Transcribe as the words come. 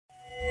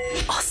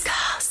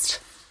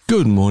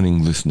Good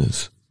morning,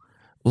 listeners.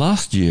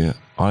 Last year,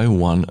 I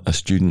won a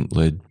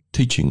student-led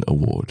teaching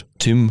award.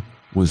 Tim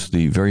was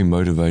the very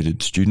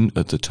motivated student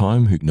at the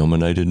time who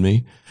nominated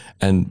me,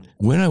 and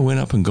when I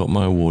went up and got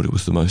my award, it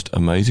was the most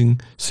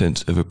amazing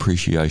sense of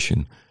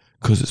appreciation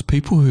because it's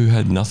people who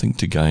had nothing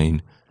to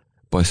gain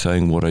by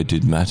saying what I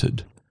did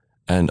mattered.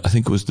 And I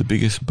think it was the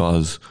biggest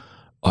buzz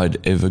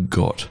I'd ever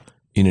got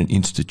in an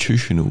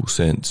institutional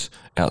sense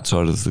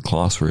outside of the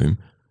classroom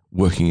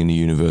working in a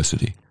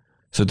university.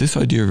 So this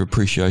idea of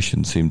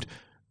appreciation seemed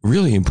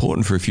really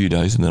important for a few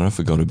days, and then I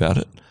forgot about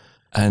it.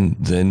 And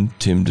then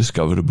Tim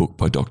discovered a book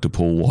by Dr.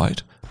 Paul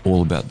White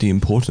all about the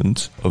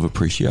importance of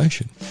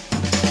appreciation.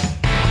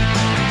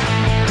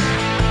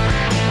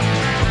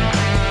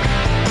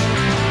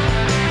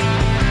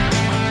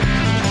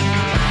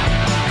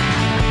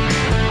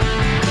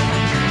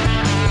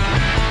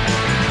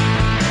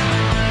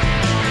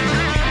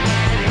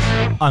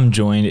 I'm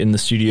joined in the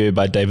studio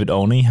by David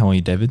Olney. How are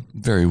you, David?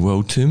 Very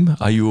well, Tim.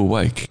 Are you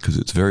awake? Because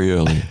it's very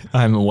early.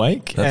 I'm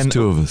awake. That's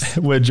two of us.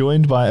 We're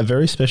joined by a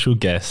very special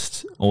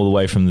guest all the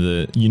way from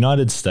the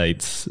United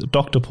States,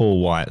 Dr.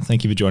 Paul White.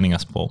 Thank you for joining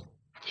us, Paul.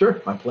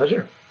 Sure, my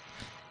pleasure.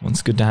 Well,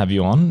 it's good to have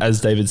you on.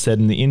 As David said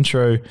in the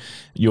intro,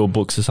 your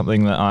books are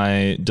something that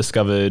I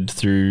discovered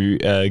through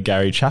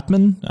Gary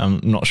Chapman. I'm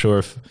not sure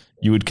if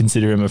you would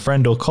consider him a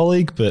friend or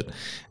colleague, but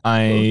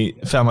I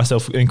found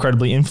myself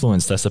incredibly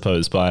influenced, I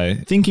suppose, by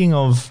thinking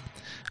of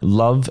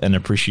love and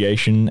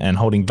appreciation and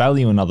holding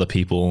value in other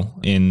people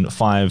in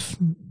 5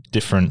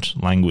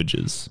 different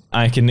languages.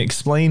 I can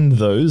explain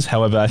those.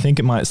 However, I think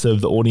it might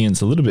serve the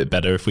audience a little bit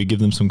better if we give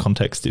them some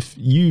context. If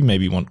you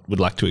maybe would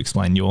like to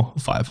explain your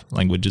 5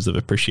 languages of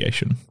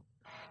appreciation.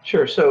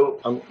 Sure. So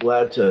I'm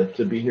glad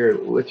to be here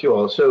with you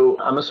all. So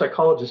I'm a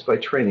psychologist by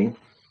training.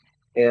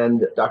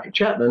 And Dr.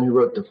 Chapman, who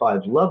wrote The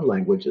 5 Love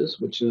Languages,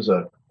 which is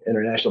an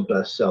international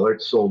bestseller,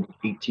 it sold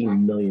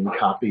 18 million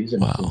copies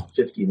in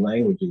 50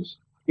 languages.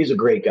 He's a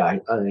great guy,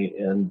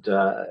 and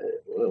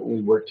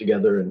we work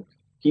together. And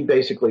he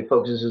basically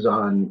focuses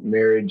on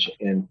marriage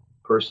and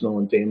personal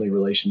and family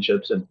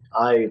relationships. And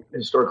I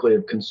historically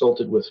have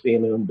consulted with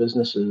family-owned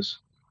businesses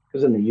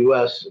because in the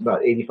U.S.,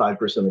 about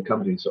 85% of the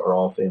companies are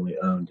all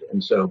family-owned.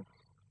 And so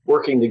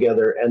working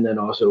together, and then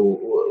also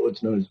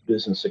what's known as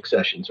business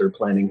succession, sort of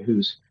planning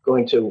who's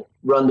going to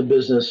run the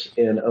business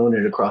and own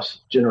it across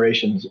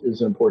generations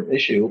is an important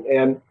issue.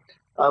 And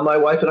my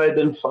wife and I had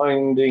been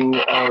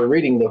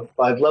reading the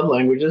 5 love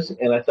languages,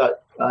 and I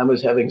thought I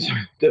was having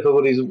some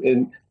difficulties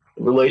in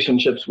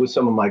relationships with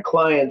some of my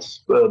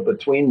clients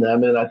between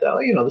them, and I thought,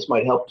 this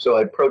might help. So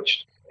I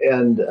approached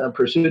and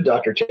pursued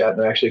Dr.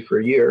 Chapman actually for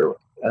a year,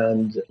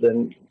 and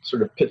then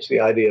sort of pitched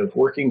the idea of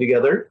working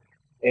together.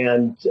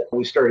 And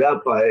we started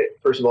out by,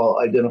 first of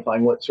all,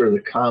 identifying what sort of the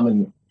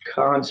common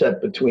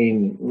concept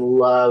between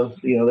love,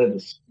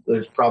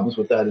 there's problems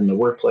with that in the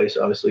workplace,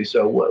 obviously.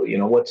 So,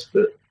 what's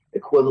the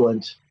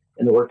equivalent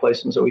in the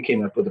workplace? And so we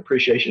came up with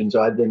appreciation.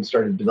 So I then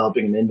started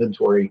developing an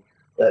inventory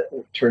that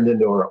turned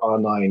into our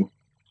online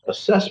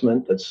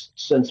assessment that's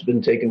since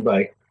been taken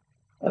by,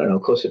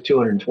 close to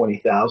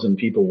 220,000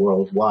 people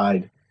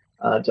worldwide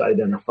to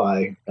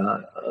identify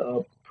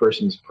a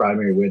person's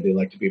primary way they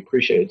like to be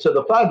appreciated. So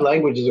the 5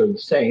 languages are the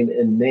same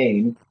in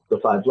name, the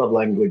 5 love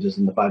languages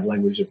and the 5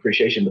 languages of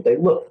appreciation, but they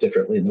look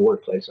differently in the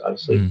workplace,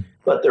 obviously.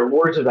 But they're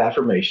words of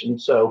affirmation.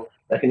 So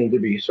that can either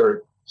be sort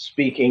of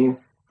speaking,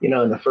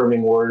 an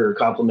affirming word or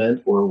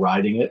compliment, or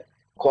writing it.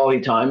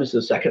 Quality time is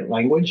the second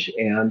language,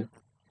 and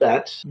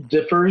that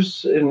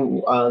differs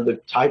in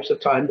the types of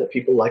time that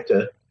people like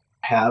to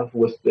have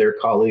with their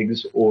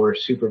colleagues or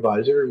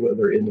supervisor,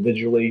 whether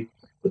individually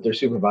with their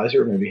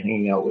supervisor, or maybe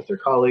hanging out with their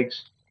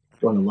colleagues,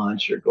 going to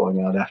lunch or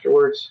going out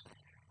afterwards.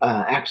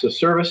 Acts of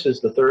service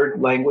is the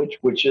third language,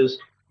 which is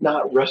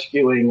not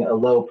rescuing a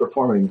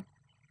low-performing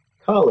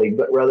colleague,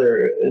 but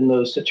rather in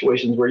those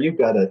situations where you've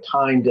got a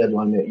time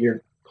deadline that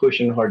you're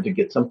pushing hard to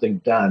get something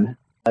done,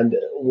 and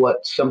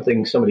what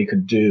somebody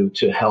could do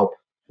to help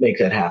make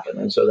that happen.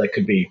 And so that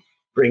could be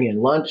bring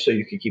in lunch so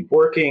you can keep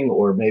working,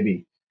 or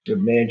maybe to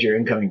manage your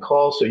incoming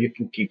calls so you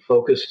can keep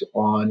focused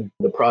on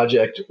the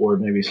project, or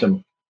maybe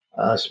some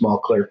small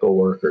clerical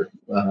work, or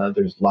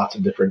there's lots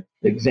of different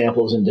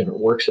examples in different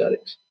work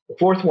settings. The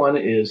fourth one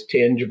is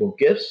tangible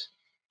gifts,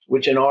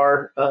 which in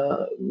our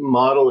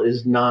model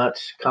is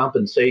not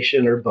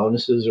compensation or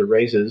bonuses or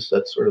raises.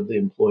 That's sort of the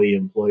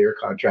employee-employer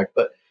contract,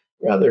 but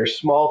rather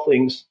small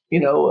things,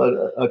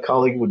 a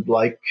colleague would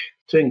like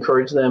to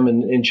encourage them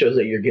and shows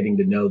that you're getting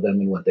to know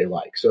them and what they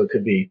like. So it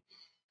could be,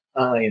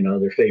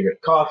 their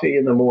favorite coffee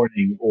in the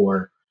morning,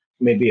 or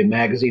maybe a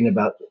magazine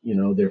about,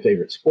 their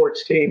favorite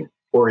sports team,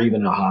 or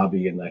even a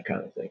hobby and that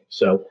kind of thing.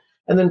 So,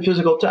 and then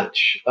physical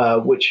touch,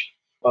 which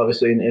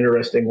obviously an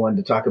interesting one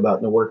to talk about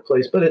in the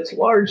workplace, but it's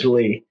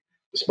largely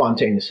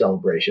spontaneous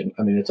celebration.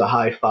 I mean, it's a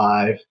high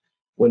five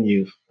when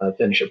you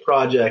finish a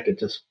project.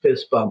 It's a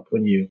fist bump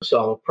when you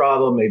solve a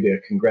problem, maybe a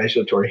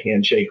congratulatory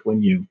handshake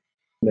when you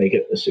make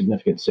it a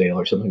significant sale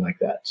or something like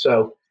that.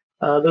 So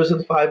those are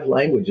the 5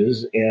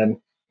 languages, and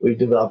we've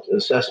developed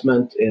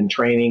assessment and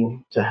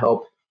training to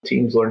help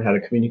teams learn how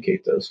to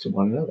communicate those to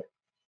one another.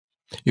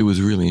 It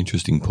was really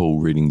interesting, Paul,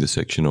 reading the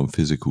section on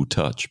physical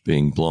touch,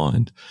 being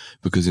blind,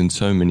 because in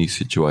so many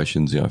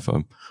situations, if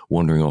I'm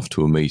wandering off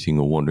to a meeting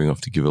or wandering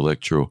off to give a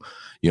lecture or,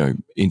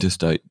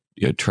 interstate,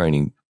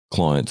 training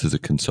clients as a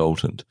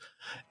consultant,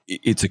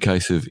 it's a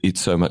case of it's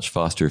so much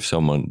faster if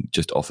someone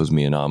just offers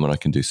me an arm and I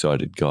can do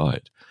sighted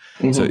guide.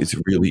 Mm-hmm. So it's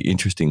really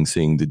interesting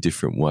seeing the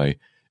different way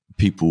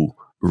people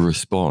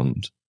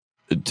respond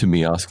to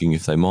me asking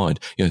if they mind.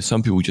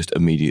 Some people just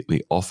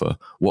immediately offer,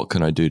 what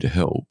can I do to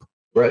help?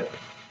 Right.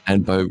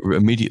 And by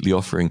immediately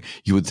offering,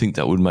 you would think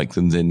that would make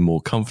them then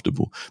more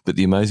comfortable. But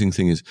the amazing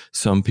thing is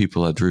some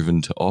people are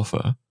driven to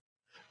offer,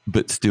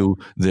 but still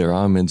their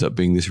arm ends up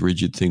being this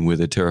rigid thing where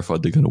they're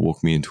terrified they're going to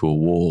walk me into a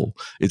wall.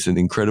 It's an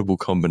incredible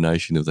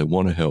combination of they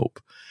want to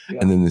help,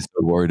 and then they're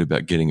so worried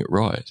about getting it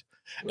right.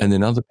 And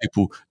then other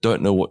people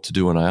don't know what to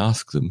do when I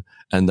ask them,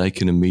 and they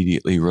can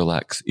immediately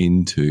relax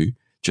into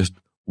just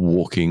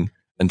walking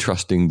and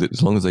trusting that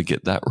as long as they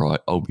get that right,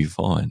 I'll be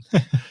fine.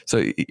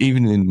 So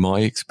even in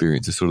my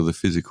experience, it's sort of the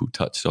physical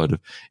touch side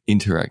of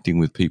interacting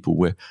with people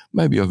where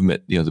maybe I've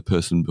met the other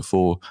person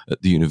before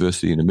at the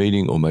university in a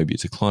meeting, or maybe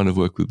it's a client I've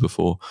worked with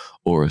before,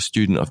 or a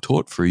student I've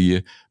taught for a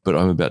year, but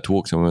I'm about to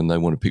walk somewhere and they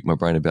want to pick my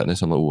brain about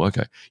this. I'm like, well,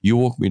 okay, you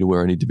walk me to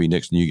where I need to be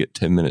next and you get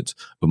 10 minutes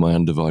of my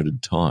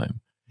undivided time.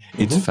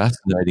 Mm-hmm. It's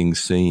fascinating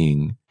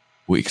seeing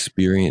or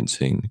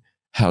experiencing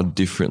how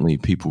differently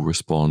people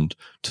respond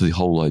to the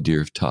whole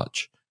idea of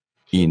touch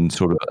in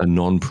sort of a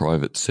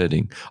non-private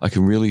setting. I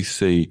can really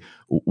see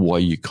why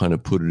you kind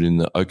of put it in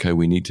the, okay,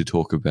 we need to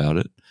talk about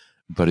it,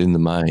 but in the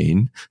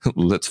main,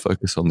 let's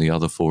focus on the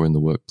other four in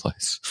the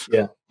workplace.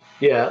 Yeah.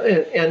 Yeah.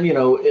 And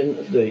in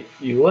the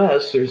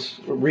U.S., there's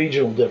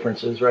regional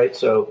differences, right?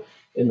 So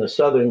in the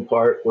southern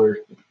part where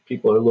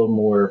people are a little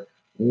more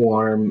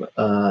warm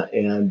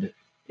and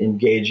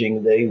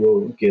engaging, they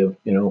will give,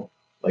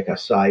 like a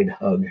side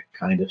hug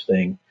kind of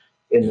thing.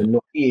 In the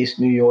Northeast,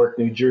 New York,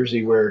 New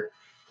Jersey, where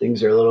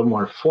things are a little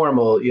more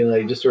formal,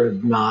 they just sort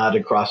of nod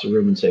across the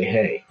room and say,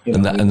 hey.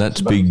 And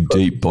that's big,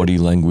 deep body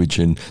language,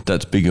 and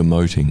that's big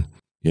emoting.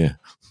 Yeah.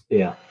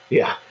 Yeah.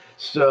 Yeah.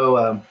 So,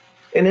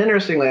 and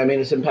interestingly,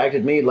 it's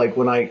impacted me, like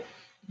when I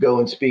go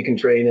and speak and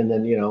train and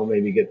then,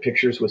 maybe get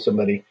pictures with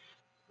somebody,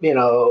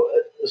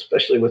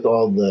 especially with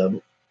all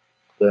the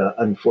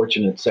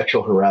unfortunate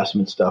sexual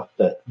harassment stuff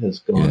that has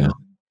gone on.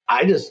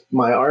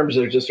 My arms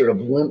are just sort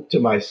of limp to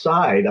my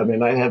side.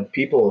 I have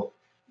people,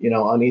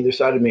 on either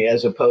side of me,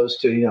 as opposed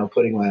to,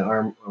 putting my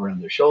arm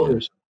around their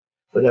shoulders,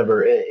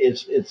 whatever.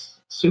 It's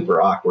super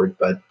awkward,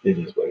 but it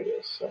is what it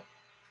is. So.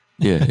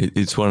 Yeah,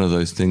 it's one of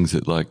those things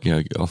that, like,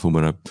 often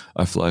when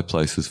I fly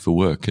places for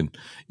work and,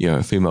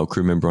 a female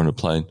crew member on a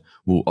plane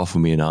will offer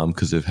me an arm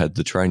because they've had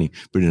the training,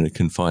 but in a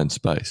confined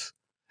space.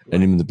 Right.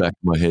 And in the back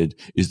of my head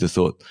is the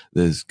thought,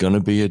 there's going to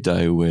be a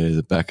day where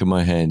the back of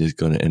my hand is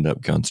going to end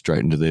up going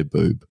straight into their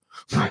boob.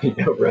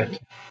 Yeah, right.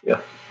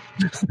 Yeah.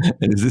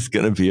 And is this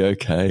going to be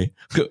okay,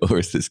 or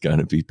is this going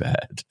to be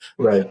bad?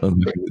 Right.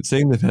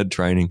 Seeing they've had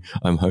training,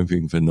 I'm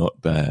hoping for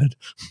not bad.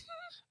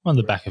 On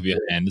the back of your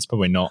hand, it's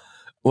probably not.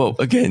 Well,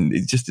 again,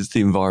 it's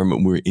the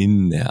environment we're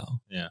in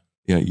now. Yeah.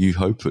 You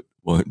hope it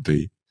won't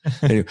be.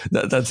 Anyway,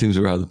 that seems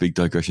a rather big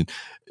digression.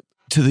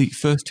 To the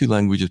first two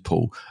languages,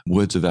 Paul,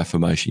 words of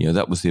affirmation,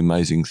 that was the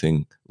amazing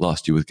thing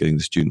last year with getting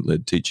the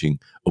Student-Led Teaching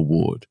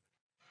Award.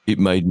 It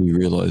made me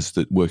realize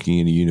that working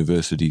in a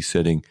university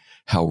setting,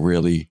 how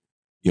rarely,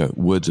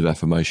 words of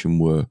affirmation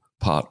were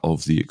part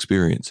of the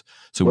experience.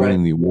 So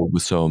winning the award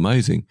was so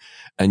amazing.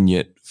 And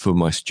yet for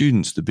my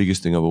students, the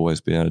biggest thing I've always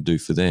been able to do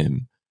for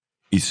them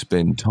is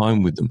spend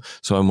time with them.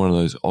 So I'm one of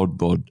those odd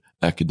bod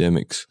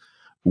academics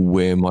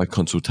where my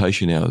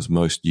consultation hours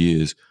most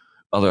years,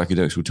 other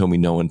academics will tell me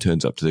no one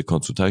turns up to their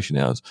consultation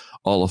hours.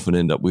 I'll often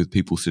end up with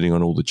people sitting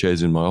on all the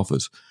chairs in my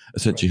office,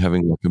 essentially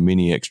having like a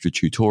mini extra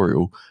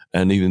tutorial,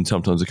 and even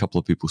sometimes a couple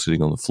of people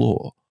sitting on the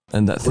floor.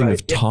 And that thing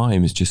of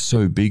time is just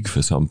so big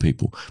for some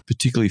people,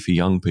 particularly for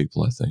young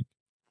people, I think.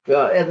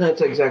 And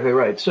that's exactly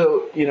right.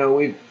 So,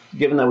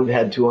 given that we've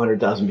had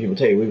 200,000 people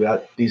take, we've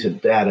got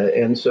decent data.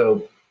 And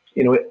so,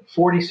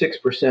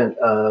 46%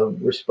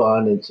 of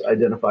respondents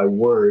identify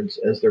words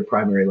as their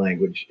primary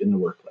language in the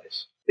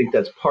workplace. I think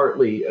that's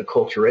partly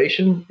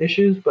acculturation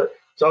issues, but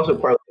it's also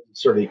partly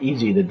sort of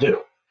easy to do,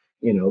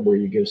 where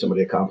you give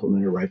somebody a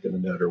compliment or write them a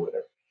note or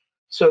whatever.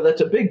 So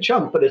that's a big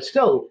chunk, but it's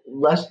still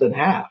less than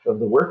half of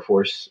the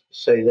workforce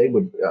say they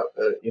would,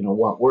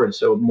 want words.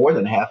 So more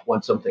than half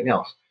want something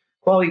else.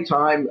 Quality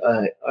time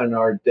on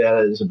our data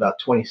is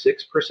about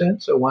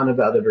 26%, so one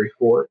about every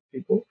four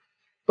people.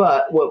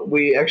 But what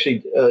we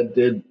actually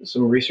did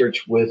some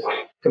research with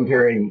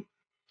comparing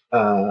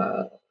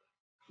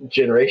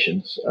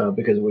generations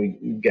because we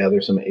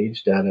gather some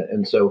age data.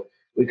 And so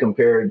we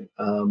compared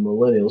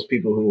millennials,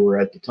 people who were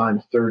at the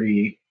time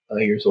 30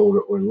 years old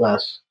or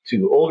less,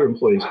 to older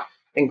employees.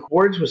 And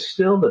words was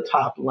still the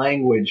top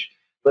language,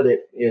 but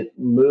it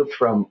moved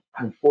from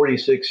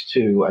 46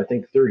 to, I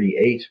think,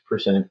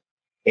 38%.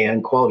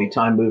 And quality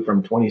time moved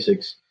from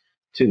 26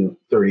 to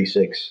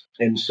 36.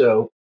 And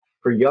so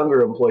for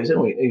younger employees, and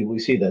we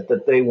see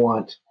that they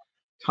want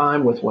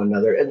time with one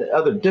another. And the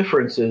other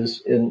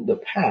differences in the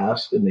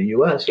past, in the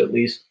U.S. at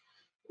least,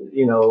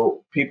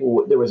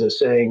 people, there was a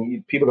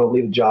saying, people don't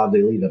leave a job,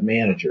 they leave a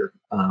manager,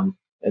 and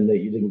that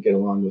you didn't get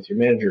along with your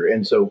manager.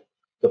 And so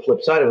the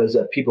flip side of it is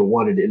that people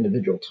wanted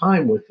individual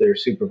time with their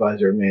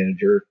supervisor or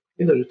manager,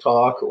 either to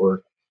talk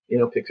or,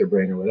 pick their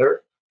brain or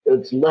whatever.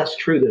 It's less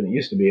true than it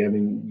used to be. I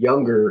mean,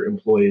 younger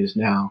employees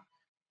now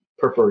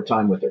prefer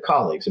time with their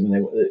colleagues. I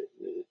mean,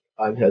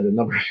 I've had a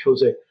number of people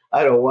say,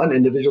 I don't want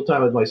individual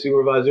time with my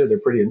supervisor. They're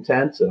pretty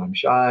intense and I'm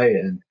shy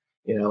and,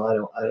 I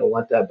don't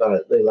want that,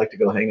 but they like to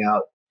go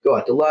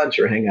out to lunch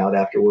or hang out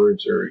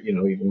afterwards or,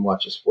 even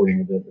watch a sporting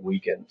event the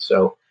weekend.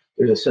 So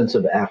there's a sense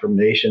of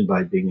affirmation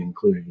by being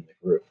included in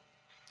the group.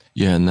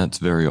 Yeah, and that's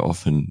very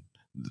often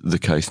the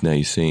case now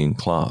you see in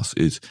class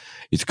is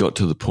it's got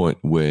to the point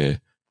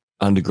where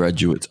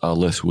undergraduates are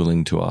less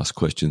willing to ask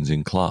questions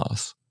in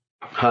class,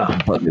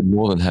 but they're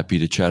more than happy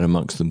to chat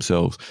amongst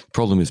themselves.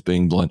 Problem is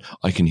being blind,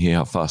 I can hear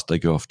how fast they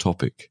go off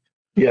topic.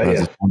 Yeah.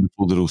 This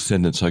wonderful little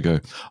sentence, I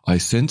go, I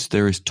sense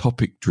there is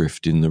topic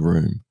drift in the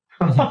room,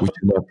 which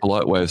is a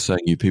polite way of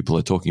saying you people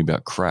are talking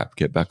about crap,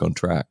 get back on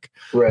track.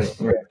 Right.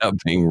 Without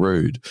being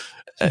rude.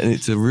 And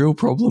it's a real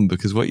problem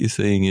because what you're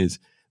seeing is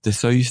they're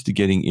so used to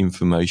getting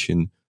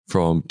information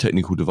from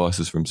technical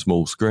devices from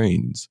small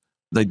screens.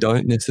 They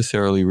don't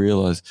necessarily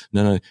realize,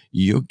 no,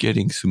 you're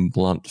getting some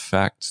blunt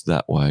facts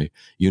that way.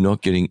 You're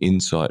not getting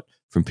insight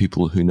from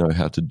people who know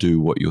how to do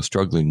what you're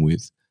struggling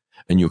with.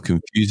 And you're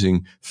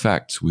confusing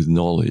facts with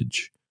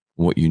knowledge.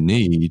 What you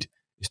need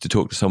is to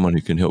talk to someone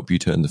who can help you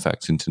turn the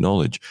facts into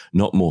knowledge,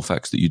 not more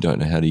facts that you don't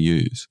know how to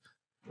use.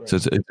 Right. So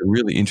it's a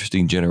really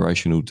interesting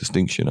generational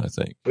distinction, I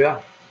think.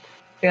 Yeah.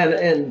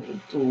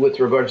 And with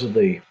regards to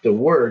the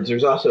words,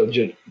 there's also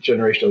a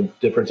generational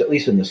difference, at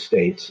least in the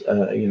States.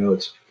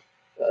 It's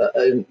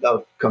and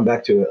I'll come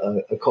back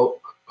to a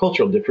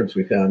cultural difference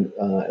we found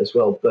as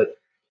well. But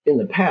in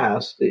the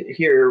past,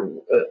 here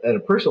at a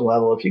personal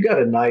level, if you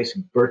got a nice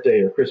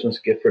birthday or Christmas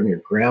gift from your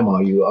grandma,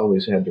 you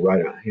always had to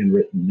write a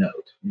handwritten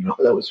note.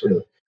 That was sort of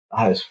the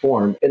highest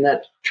form. And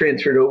that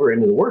transferred over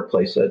into the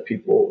workplace that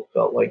people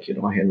felt like, a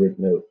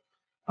handwritten note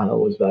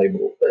was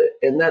valuable.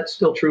 And that's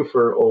still true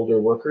for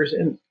older workers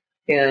and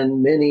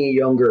many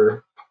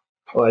younger,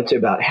 I'd say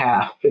about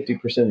half,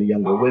 50% of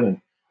younger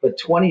women. But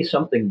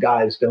 20-something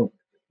guys don't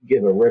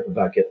give a rip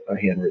about getting a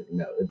handwritten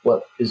note.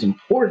 What is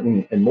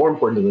important and more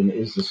important to them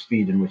is the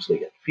speed in which they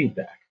get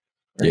feedback.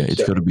 Right? Yeah,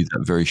 it's got to be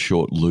that very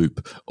short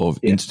loop of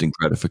instant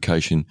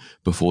gratification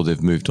before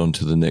they've moved on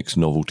to the next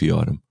novelty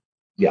item.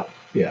 Yeah.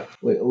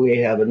 We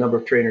have a number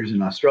of trainers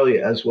in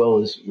Australia, as well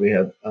as we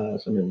have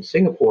some in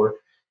Singapore.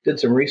 Did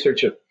some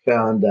research that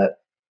found that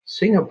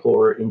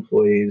Singapore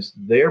employees,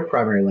 their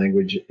primary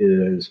language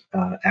is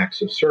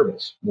acts of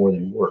service more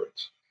than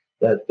words.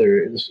 That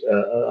there is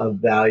a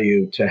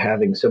value to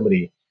having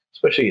somebody,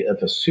 especially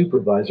if a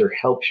supervisor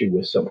helps you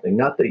with something,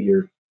 not that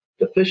you're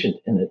deficient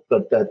in it,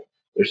 but that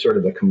there's sort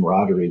of a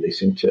camaraderie. They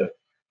seem to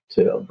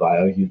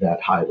value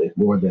that highly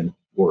more than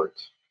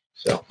words.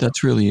 So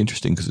that's really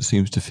interesting because it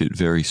seems to fit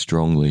very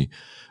strongly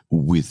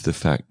with the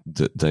fact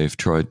that they've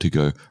tried to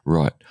go,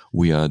 right,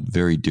 we are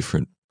very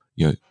different,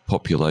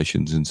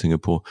 populations in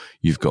Singapore.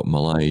 You've got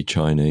Malay,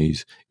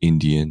 Chinese,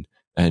 Indian,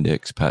 and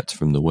expats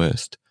from the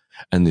West.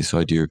 And this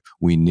idea of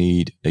we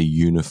need a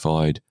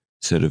unified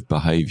set of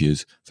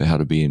behaviors for how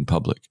to be in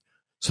public.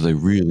 So they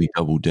really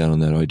doubled down on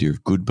that idea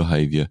of good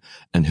behavior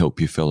and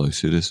help your fellow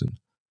citizen.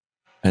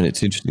 And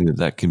it's interesting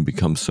that can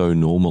become so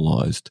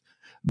normalized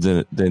that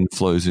it then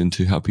flows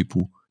into how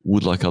people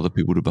would like other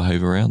people to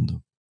behave around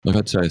them. Like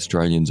I'd say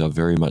Australians are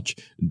very much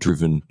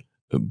driven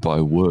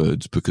by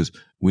words because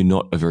we're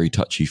not a very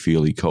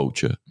touchy-feely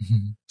culture.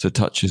 Mm-hmm. So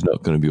touch is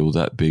not going to be all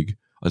that big.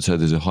 I'd say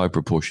there's a high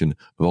proportion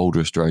of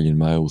older Australian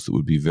males that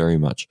would be very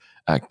much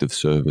act of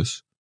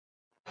service.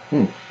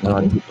 And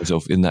I'd put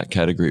myself in that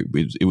category.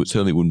 It would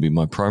certainly wouldn't be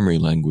my primary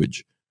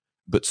language,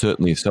 but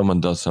certainly if someone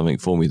does something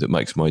for me that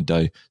makes my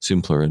day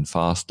simpler and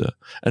faster,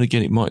 and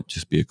again, it might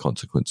just be a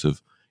consequence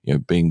of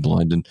being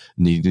blind and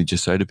needing to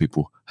just say to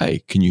people,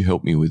 hey, can you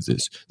help me with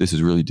this? This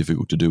is really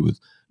difficult to do with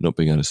not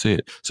being able to see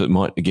it. So it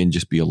might, again,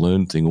 just be a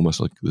learned thing, almost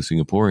like the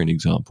Singaporean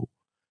example.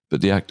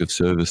 But the act of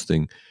service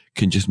thing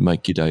can just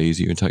make your day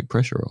easier and take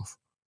pressure off.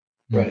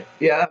 Right.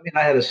 Yeah. I mean,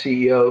 I had a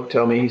CEO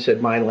tell me, he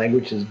said, my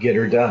language is get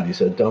her done. He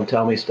said, don't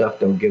tell me stuff.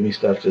 Don't give me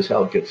stuff. Just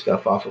help get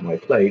stuff off of my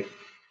plate.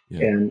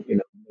 Yeah. And,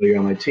 you're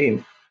on my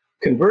team.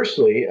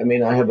 Conversely, I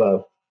mean, I have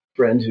a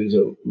friend who's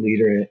a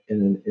leader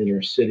in an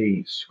inner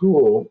city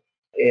school.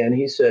 And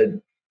he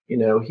said,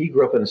 he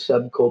grew up in a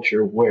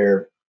subculture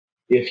where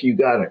if you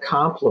got a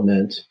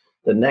compliment,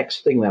 the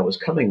next thing that was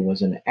coming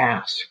was an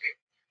ask.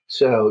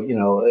 So,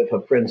 if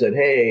a friend said,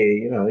 hey,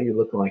 you're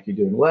looking like you're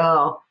doing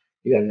well,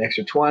 you got an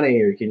extra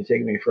 20, or can you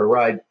take me for a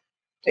ride?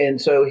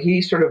 And so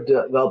he sort of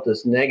developed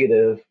this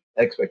negative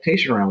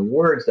expectation around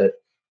words that,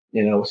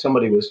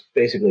 somebody was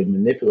basically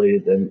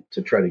manipulated them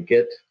to try to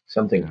get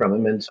something from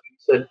him. And so he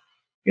said,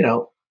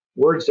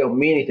 words don't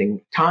mean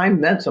anything.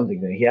 Time meant something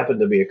to him. He happened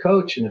to be a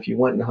coach. And if you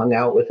went and hung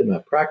out with him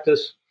at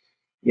practice,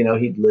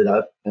 he'd lit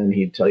up and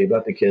he'd tell you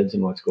about the kids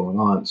and what's going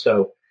on.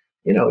 So,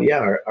 yeah,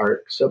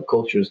 our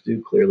subcultures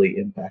do clearly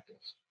impact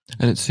us.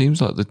 And it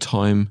seems like the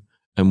time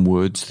and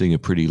words thing are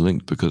pretty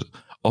linked, because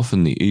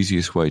often the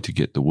easiest way to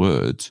get the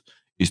words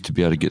is to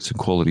be able to get some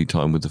quality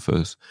time with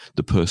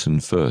the person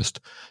first,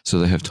 so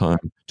they have time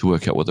to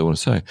work out what they want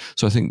to say.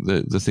 So I think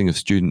the thing of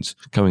students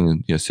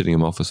coming and sitting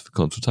in office for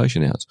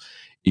consultation hours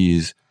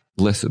is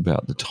less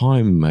about the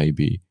time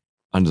maybe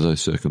under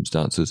those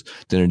circumstances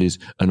than it is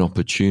an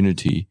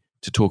opportunity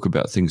to talk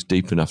about things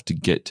deep enough to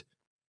get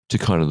to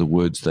kind of the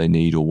words they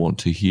need or want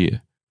to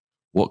hear.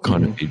 What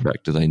kind of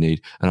feedback do they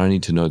need? And I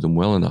need to know them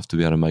well enough to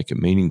be able to make it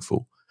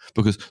meaningful.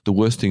 Because the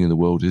worst thing in the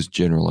world is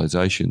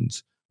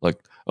generalizations. Like,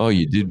 oh,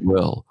 you did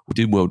well.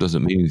 Did well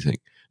doesn't mean anything.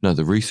 No,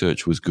 the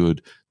research was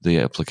good. The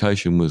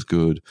application was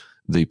good.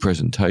 The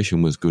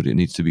presentation was good. It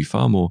needs to be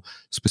far more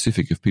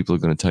specific if people are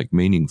going to take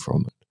meaning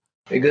from it.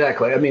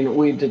 Exactly. I mean,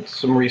 we did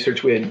some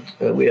research. We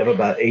have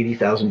about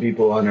 80,000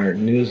 people on our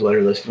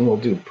newsletter list, and we'll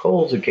do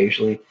polls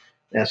occasionally,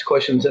 ask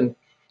questions. And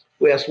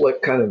we asked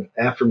what kind of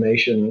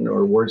affirmation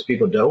or words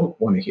people don't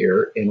want to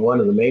hear. And one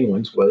of the main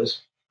ones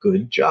was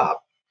good job,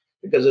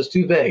 because it's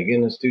too vague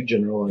and it's too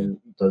general and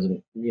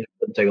doesn't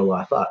take a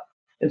lot of thought.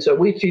 And so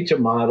we teach a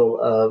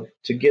model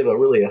to give a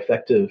really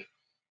effective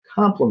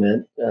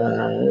compliment.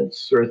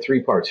 It's sort of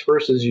three parts.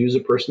 First is use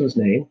a person's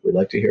name. We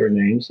like to hear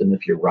names. And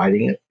if you're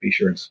writing it, be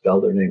sure and spell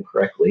their name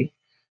correctly.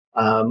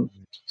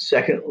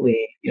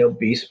 Secondly,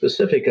 be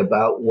specific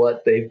about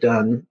what they've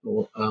done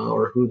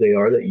or who they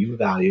are that you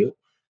value.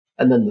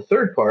 And then the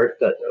third part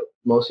that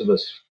most of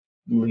us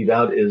leave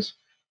out is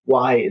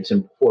why it's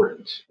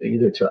important,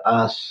 either to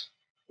us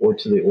or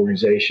to the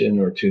organization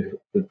or to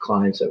the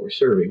clients that we're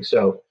serving.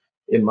 So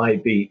it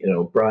might be,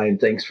 Brian,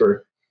 thanks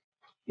for,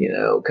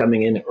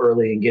 coming in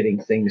early and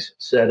getting things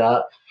set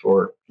up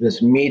for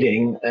this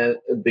meeting,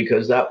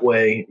 because that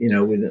way, we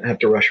didn't have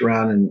to rush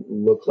around and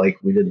look like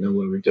we didn't know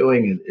what we were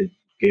doing. And it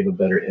gave a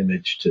better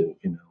image to,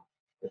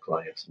 the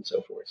clients and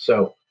so forth.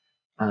 So,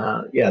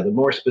 the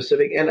more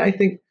specific, and I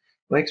think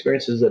my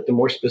experience is that the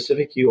more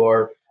specific you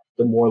are,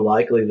 the more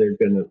likely they're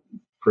going to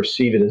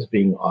perceive it as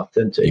being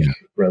authentic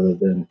rather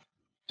than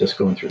just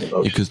going through the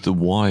motions. Because the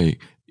why,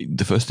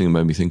 the first thing that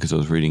made me think as I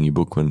was reading your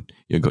book when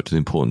you got to the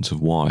importance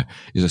of why,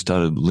 is I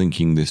started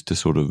linking this to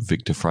sort of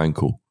Viktor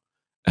Frankl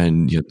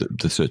and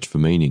the search for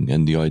meaning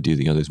and the idea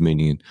that there's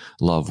meaning in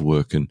love,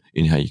 work, and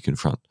in how you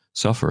confront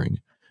suffering.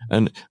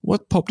 And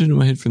what popped into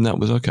my head from that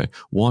was, okay,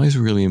 why is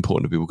it really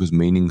important to people? Because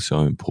meaning's so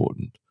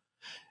important.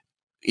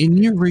 In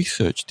your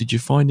research, did you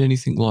find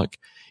anything like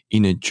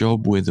in a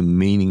job where the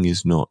meaning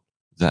is not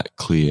that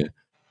clear,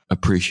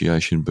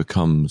 appreciation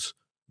becomes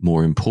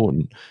more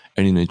important?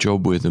 And in a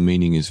job where the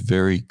meaning is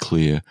very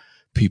clear,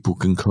 people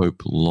can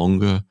cope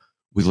longer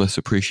with less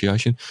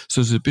appreciation? So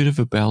there's a bit of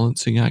a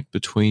balancing act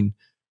between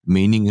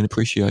meaning and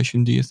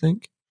appreciation, do you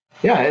think?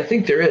 Yeah, I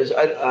think there is.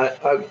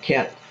 I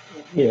can't,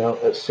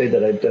 say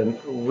that I've done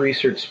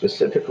research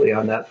specifically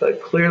on that, but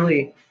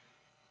clearly,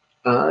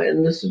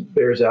 and this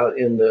bears out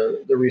in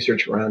the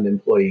research around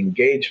employee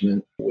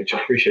engagement, which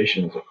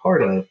appreciation is a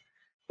part of.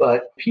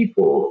 But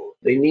people,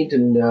 they need to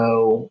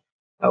know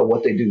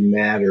what they do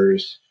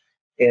matters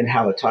and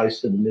how it ties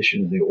to the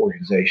mission of the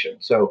organization.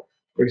 So,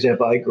 for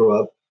example, I grew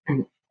up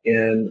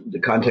in the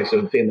context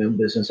of a family-owned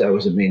business that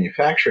was a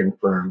manufacturing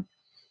firm.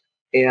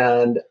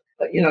 And,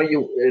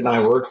 you and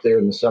I worked there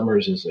in the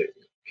summers as a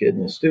kid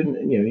and a student.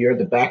 And, you're at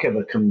the back of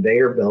a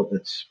conveyor belt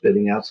that's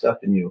spitting out stuff,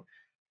 and you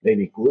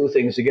maybe glue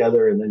things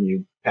together and then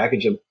you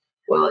package them.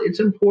 Well, it's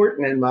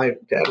important. And my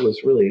dad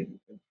was really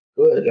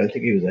good. I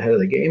think he was ahead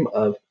of the game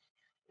of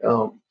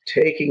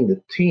taking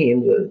the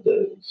team,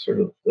 the sort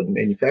of the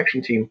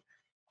manufacturing team,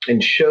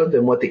 and showed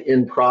them what the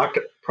end product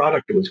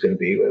was going to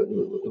be.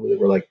 They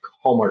were like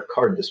Hallmark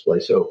card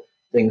displays, so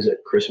things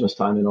at Christmas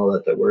time and all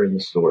that were in the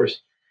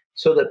stores,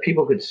 so that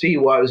people could see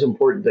why it was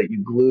important that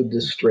you glued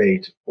this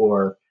straight,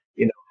 or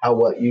how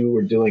what you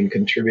were doing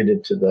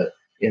contributed to the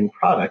end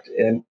product.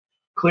 And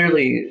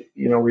clearly,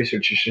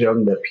 research has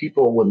shown that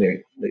people, when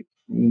they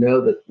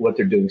know that what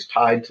they're doing is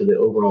tied to the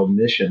overall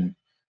mission,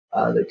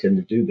 they tend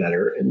to do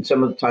better. And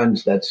some of the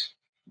times that's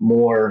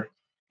more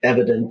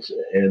evident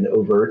and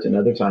overt, and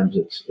other times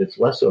it's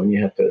less so, and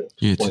you have to.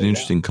 Yeah, it's an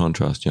interesting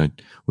contrast.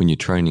 When you're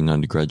training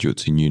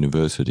undergraduates in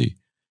university,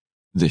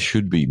 there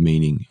should be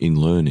meaning in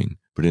learning,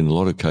 but in a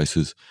lot of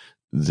cases,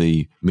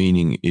 the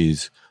meaning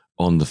is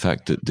on the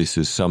fact that this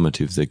is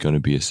summative; they're going to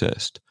be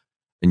assessed.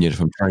 And yet,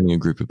 if I'm training a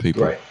group of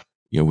people, right,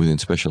 within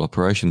Special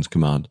Operations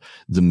Command,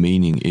 the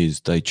meaning is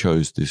they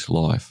chose this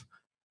life,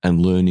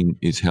 and learning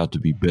is how to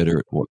be better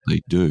at what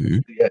they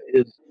do. Yeah,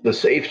 is the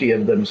safety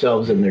of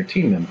themselves and their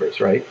team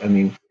members, right? I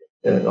mean,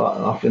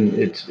 often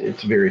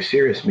it's very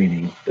serious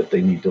meaning that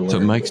they need to learn. So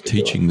it makes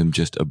teaching them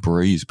just a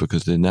breeze,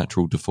 because their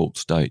natural default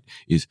state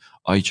is,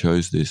 I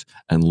chose this,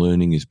 and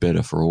learning is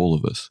better for all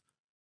of us.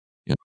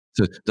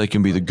 So they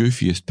can be the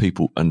goofiest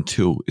people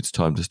until it's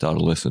time to start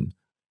a lesson.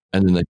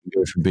 And then they can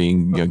go from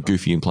being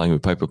goofy and playing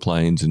with paper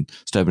planes and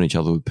stabbing each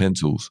other with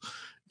pencils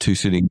to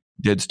sitting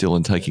dead still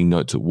and taking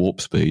notes at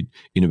warp speed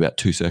in about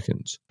 2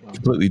 seconds.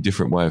 Completely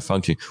different way of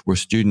functioning. Where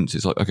students,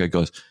 it's like, okay,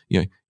 guys,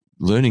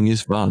 learning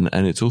is fun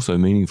and it's also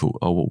meaningful.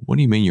 Oh, well, what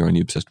do you mean you're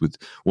only obsessed with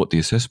what the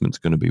assessment's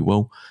going to be?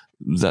 Well,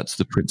 that's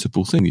the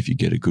principal thing. If you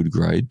get a good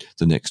grade,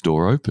 the next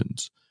door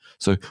opens.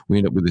 So we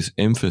end up with this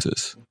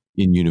emphasis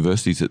in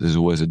universities that there's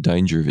always a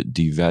danger of it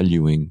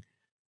devaluing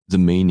the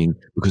meaning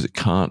because it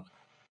can't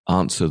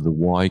answer the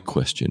why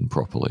question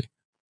properly.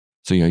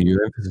 So,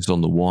 your emphasis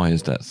on the why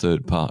as that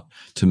third part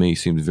to me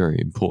seems very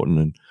important.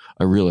 And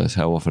I realize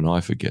how often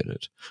I forget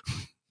it.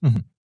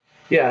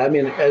 Yeah, I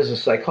mean, as a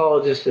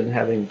psychologist and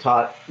having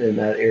taught in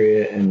that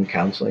area and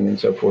counseling and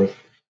so forth,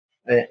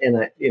 and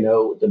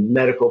the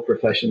medical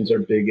professions are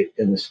big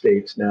in the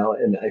States now,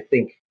 and I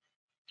think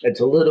it's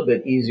a little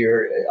bit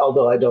easier,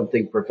 although I don't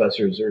think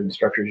professors or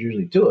instructors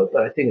usually do it,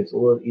 but I think it's a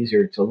little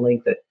easier to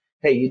link that,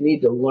 hey, you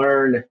need to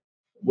learn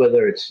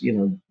whether it's,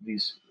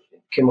 these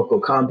chemical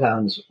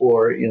compounds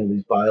or,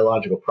 these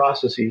biological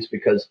processes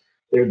because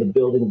they're the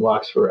building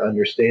blocks for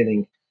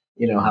understanding,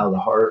 how the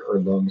heart or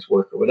lungs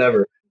work or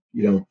whatever.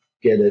 You don't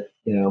get it,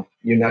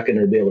 you're not going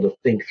to be able to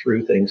think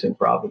through things and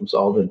problem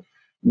solve and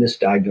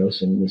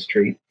misdiagnose and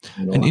mistreat.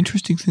 An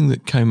interesting thing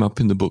that came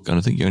up in the book, and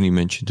I think you only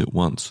mentioned it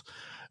once,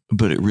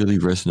 but it really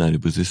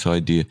resonated, was this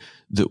idea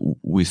that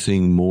we're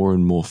seeing more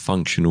and more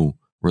functional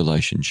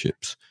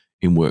relationships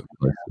in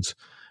workplaces.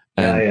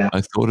 And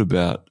I thought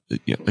about,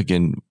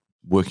 again,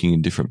 working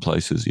in different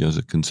places, as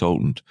a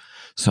consultant.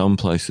 Some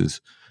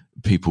places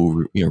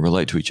people,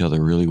 relate to each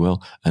other really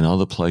well, and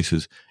other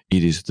places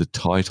it is the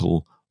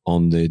title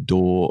on their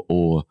door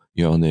or,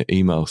 on their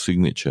email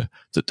signature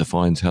that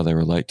defines how they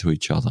relate to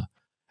each other.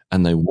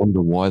 And they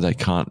wonder why they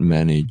can't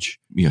manage,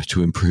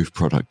 to improve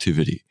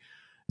productivity.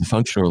 The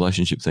functional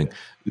relationship thing,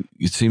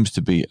 it seems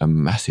to be a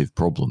massive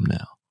problem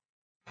now.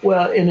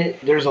 Well, and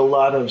there's a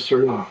lot of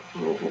sort of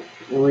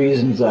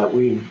reasons that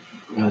we've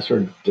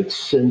sort of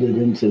descended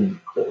into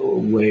the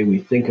way we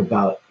think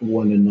about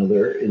one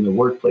another in the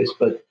workplace.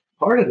 But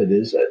part of it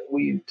is that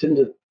we tend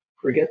to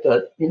forget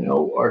that,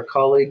 our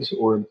colleagues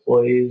or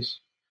employees,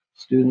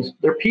 students,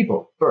 they're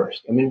people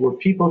first. I mean, we're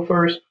people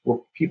first, we're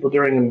people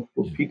during and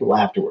we're people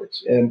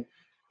afterwards. And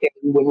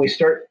when we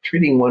start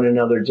treating one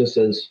another just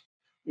as,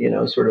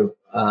 sort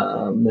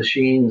of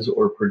machines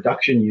or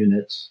production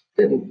units,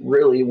 then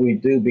really we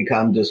do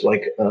become just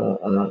like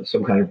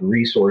some kind of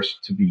resource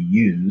to be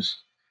used,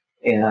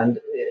 and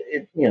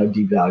it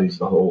devalues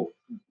the whole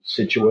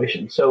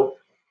situation. So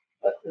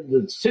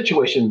the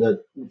situation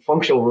that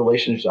functional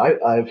relationships,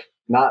 I've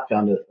not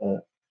found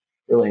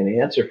really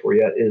an answer for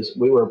yet, is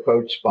we were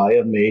approached by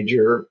a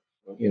major,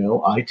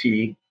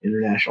 IT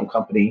international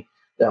company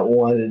that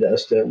wanted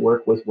us to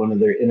work with one of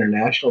their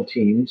international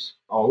teams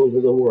all over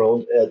the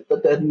world,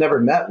 but that had never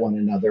met one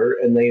another,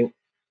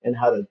 and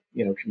how to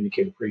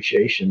communicate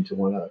appreciation to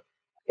one another.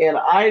 And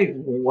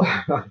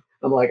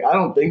I'm like, I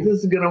don't think this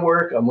is going to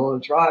work. I'm going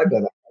to try,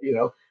 but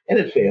and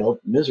it failed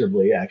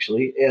miserably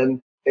actually.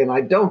 And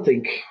I don't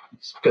think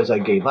it's because I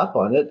gave up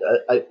on it.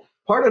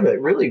 Part of it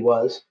really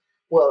was,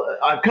 well,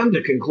 I've come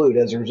to conclude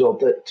as a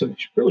result that to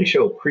really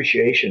show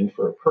appreciation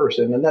for a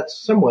person, and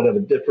that's somewhat of a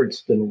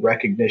difference than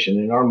recognition.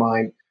 In our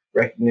mind,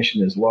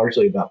 recognition is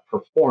largely about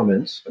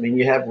performance. I mean,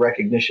 you have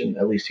recognition,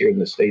 at least here in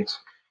the States,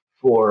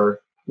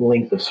 for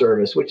length of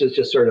service, which is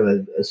just sort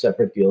of a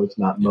separate deal. It's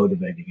not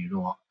motivating at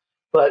all.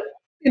 But,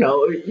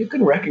 you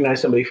can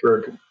recognize somebody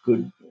for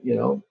good,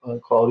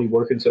 quality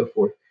work and so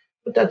forth.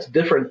 But that's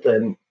different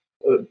than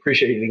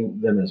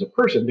appreciating them as a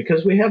person,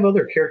 because we have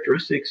other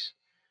characteristics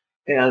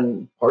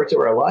and parts of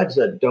our lives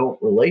that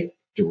don't relate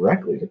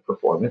directly to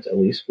performance, at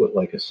least with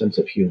like a sense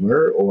of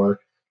humor or,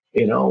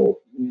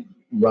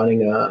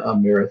 running a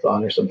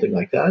marathon or something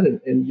like that.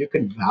 And you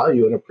can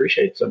value and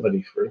appreciate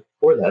somebody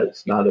for that.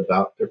 It's not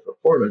about their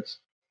performance.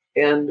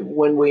 And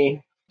when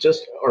we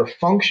just are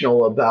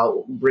functional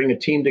about bring a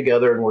team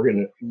together and we're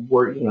going to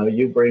work,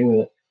 you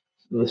bring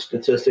the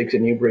statistics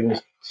and you bring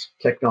the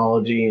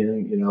technology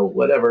and,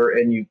 whatever,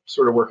 and you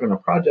sort of work on a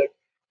project,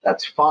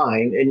 that's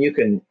fine.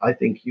 And I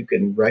think you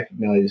can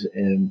recognize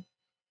and,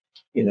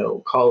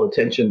 call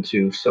attention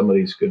to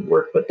somebody's good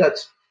work, but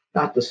that's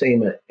not the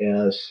same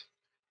as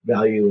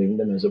valuing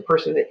them as a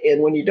person.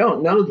 And when you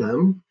don't know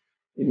them,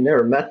 you've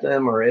never met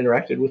them or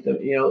interacted with them,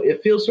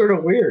 it feels sort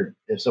of weird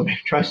if somebody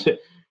tries to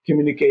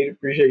communicate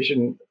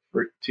appreciation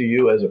to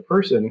you as a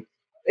person.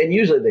 And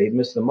usually they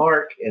miss the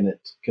mark and it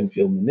can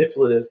feel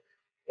manipulative.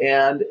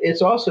 And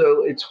it's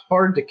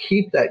hard to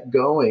keep that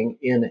going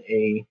in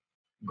a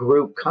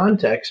group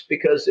context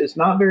because it's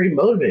not very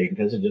motivating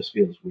because it just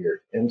feels weird.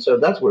 And so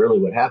that's really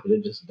what happened.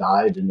 It just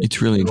died. And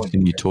it's really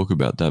interesting you talk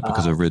about that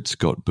because I read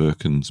Scott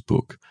Birkin's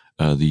book,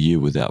 The Year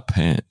Without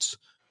Pants,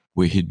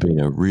 where he'd been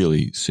a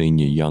really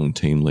senior young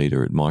team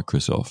leader at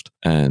Microsoft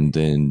and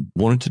then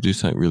wanted to do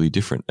something really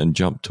different and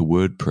jumped to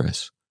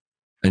WordPress.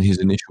 And his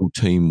initial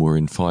team were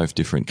in 5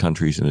 different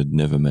countries and had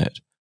never met.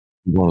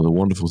 One of the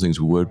wonderful things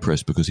with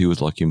WordPress, because he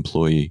was like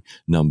employee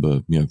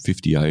number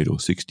 58 or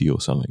 60 or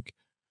something,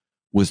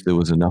 was there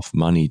was enough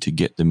money to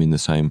get them in the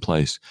same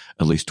place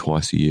at least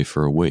twice a year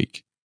for a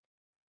week.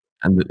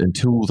 And that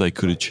until they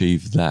could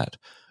achieve that,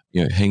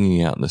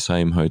 hanging out in the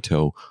same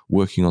hotel,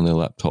 working on their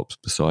laptops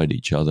beside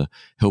each other,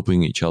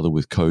 helping each other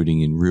with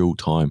coding in real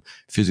time,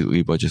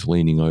 physically by just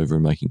leaning over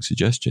and making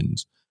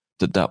suggestions,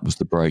 that was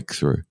the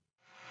breakthrough.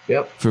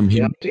 Yep. From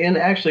him. Yep. And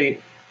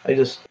actually, I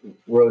just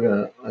wrote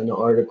an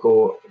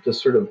article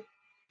just sort of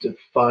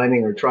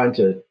defining or trying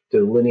to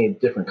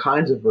delineate different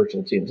kinds of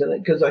virtual teams.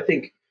 And because I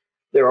think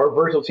there are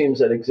virtual teams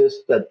that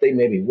exist that they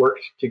maybe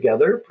worked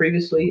together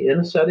previously in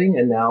a setting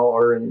and now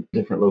are in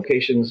different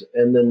locations.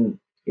 And then,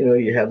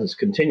 you have this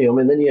continuum.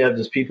 And then you have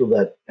just people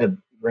that have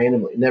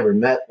randomly never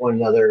met one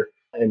another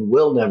and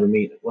will never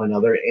meet one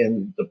another.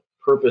 And the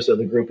purpose of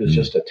the group is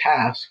just a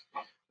task.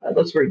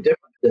 That's very different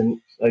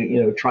than,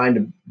 trying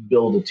to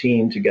build a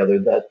team together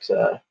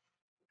that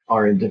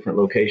are in different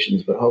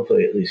locations, but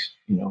hopefully at least,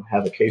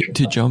 have occasional.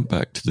 To jump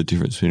back to the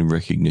difference between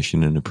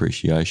recognition and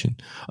appreciation,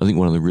 I think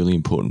one of the really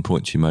important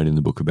points you made in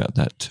the book about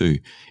that too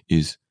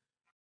is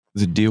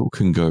the deal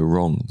can go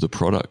wrong. The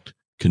product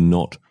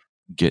cannot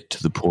get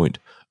to the point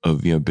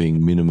of,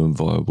 being minimum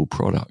viable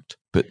product,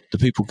 but the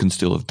people can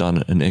still have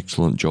done an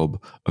excellent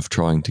job of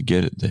trying to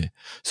get it there.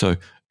 So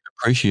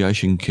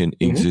appreciation can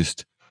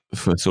exist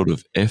for sort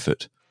of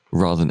effort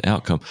rather than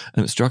outcome.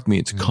 And it struck me,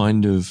 it's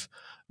kind of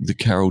the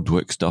Carol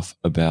Dweck stuff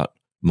about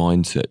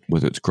mindset,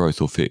 whether it's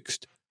growth or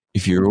fixed.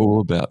 If you're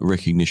all about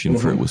recognition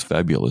for it was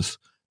fabulous,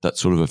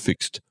 that's sort of a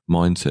fixed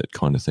mindset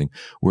kind of thing.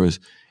 Whereas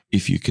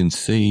if you can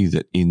see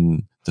that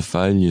in the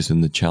failures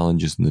and the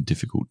challenges and the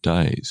difficult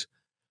days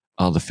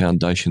are the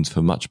foundations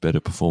for much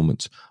better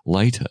performance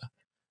later,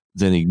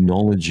 then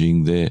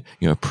acknowledging their,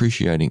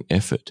 appreciating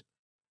effort,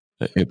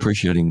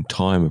 appreciating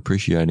time,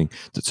 appreciating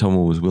that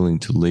someone was willing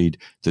to lead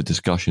the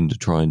discussion to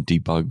try and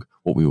debug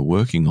what we were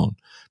working on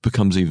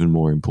becomes even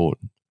more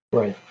important.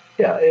 Right.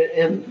 Yeah.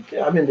 And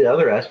I mean, the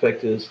other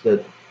aspect is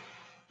that,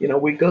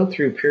 we go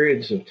through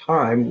periods of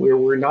time where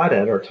we're not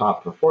at our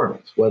top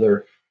performance,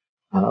 whether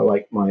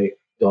like my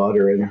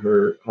daughter and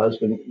her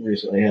husband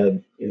recently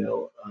had,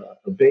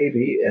 a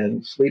baby,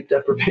 and sleep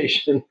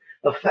deprivation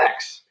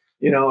affects,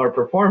 our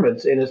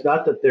performance. And it's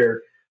not that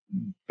they're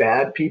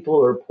bad people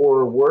or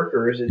poor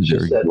workers. It's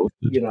just that,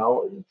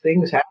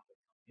 things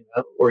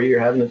happen, or you're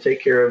having to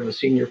take care of a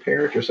senior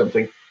parent or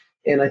something.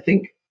 And I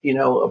think,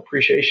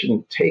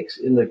 appreciation takes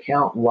into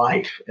account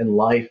life and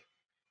life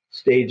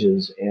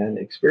stages and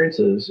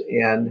experiences.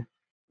 And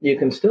you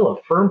can still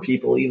affirm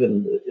people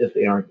even if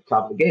they aren't at the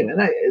top of the game.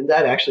 And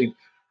that actually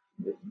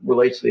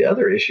relates to the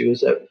other issue,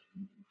 is that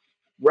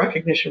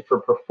recognition for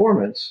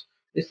performance,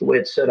 at least the way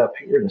it's set up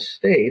here in the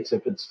States,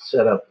 if it's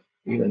set up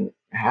even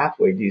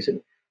halfway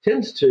decent,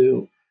 tends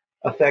to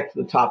affect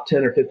the top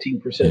 10 or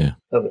 15%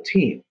 of a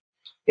team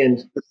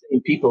and the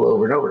same people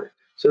over and over.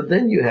 So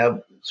then you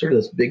have sort of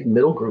this big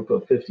middle group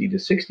of 50 to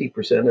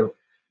 60% of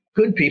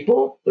good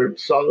people. They're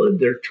solid,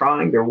 they're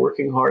trying, they're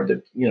working hard.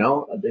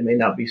 They may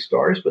not be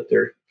stars, but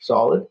they're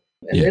solid.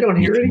 And they don't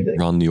hear anything.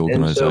 Run the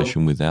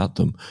organization without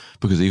them,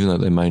 because even though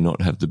they may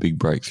not have the big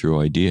breakthrough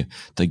idea,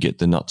 they get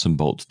the nuts and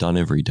bolts done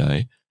every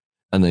day,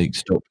 and they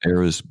stop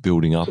errors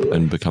building up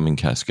and becoming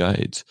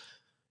cascades.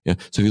 Yeah.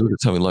 So if you look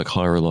at something like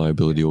high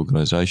reliability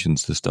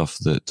organizations, the stuff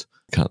that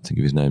I can't think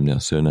of his name now,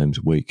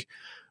 surname's weak,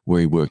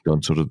 where he worked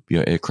on sort of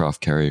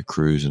aircraft carrier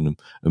crews and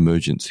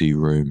emergency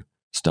room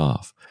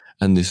staff,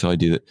 and this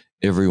idea that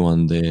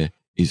everyone there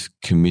is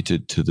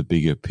committed to the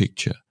bigger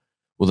picture.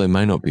 Well, they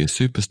may not be a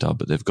superstar,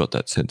 but they've got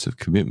that sense of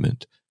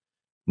commitment.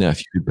 Now, if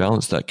you could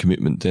balance that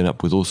commitment then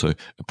up with also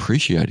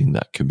appreciating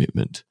that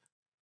commitment,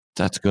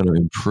 that's going to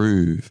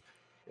improve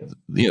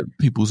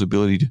people's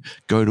ability to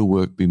go to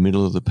work, be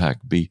middle of the pack,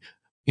 be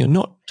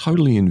not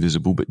totally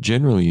invisible, but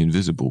generally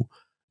invisible,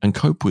 and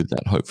cope with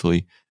that,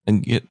 hopefully,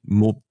 and get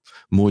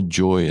more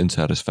joy and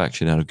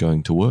satisfaction out of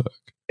going to work.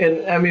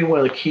 And I mean, one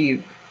of the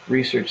key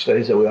research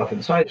studies that we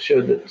often cite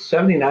showed that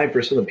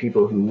 79% of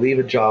people who leave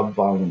a job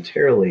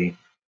voluntarily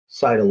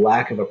cite a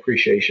lack of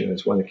appreciation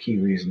as one of the key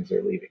reasons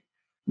they're leaving.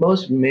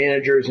 Most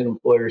managers and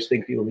employers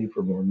think people leave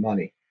for more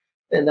money.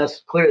 And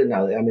that's clearly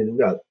not, I mean, we've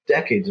got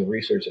decades of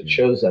research that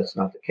shows that's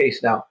not the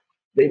case. Now,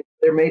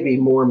 there may be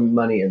more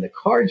money in the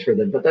cards for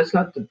them, but that's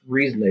not the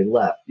reason they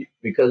left,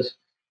 because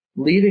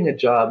leaving a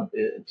job,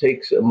 it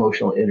takes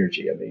emotional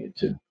energy. I mean,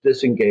 to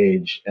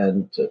disengage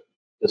and to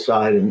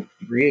decide and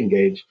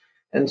re-engage.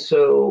 And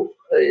so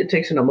it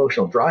takes an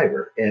emotional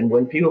driver. And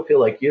when people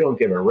feel like you don't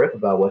give a rip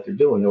about what they're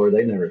doing, or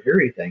they never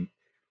hear anything,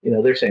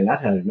 they're saying,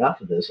 I've had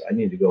enough of this. I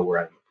need to go where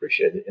I'm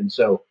appreciated. And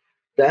so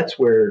that's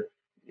where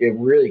it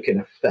really can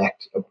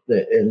affect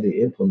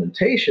the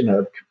implementation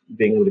of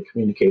being able to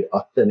communicate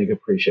authentic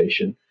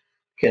appreciation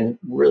can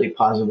really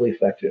positively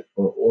affect an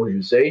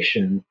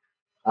organization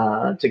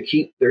to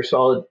keep their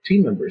solid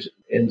team members.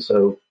 And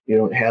so you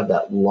don't have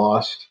that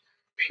lost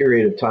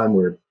period of time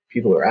where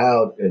people are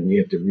out and you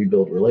have to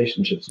rebuild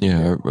relationships.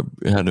 Yeah,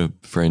 I had a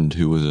friend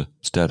who was a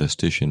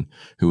statistician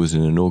who was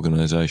in an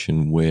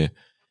organization where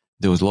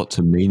there was lots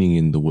of meaning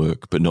in the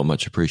work, but not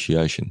much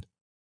appreciation.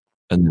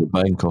 And the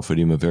bank offered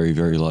him a very,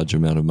 very large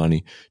amount of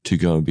money to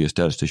go and be a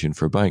statistician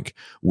for a bank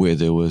where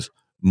there was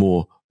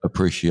more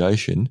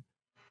appreciation,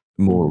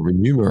 more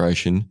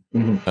remuneration,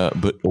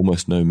 but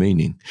almost no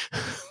meaning.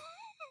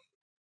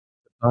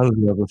 Part of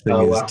the other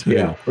thing is too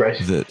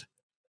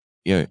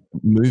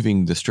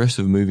that the stress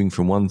of moving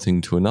from one thing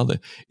to another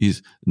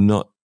is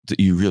not that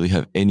you really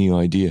have any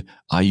idea.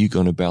 Are you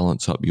going to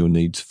balance up your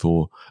needs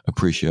for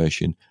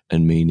appreciation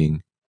and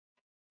meaning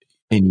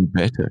any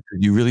better?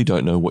 You really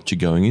don't know what you're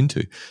going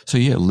into. So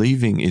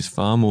leaving is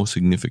far more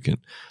significant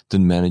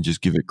than managers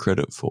give it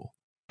credit for.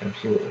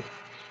 Absolutely.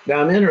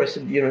 Now I'm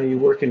interested, you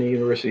work in a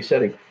university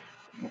setting.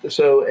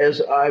 So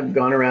as I've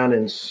gone around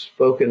and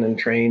spoken and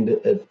trained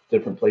at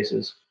different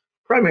places,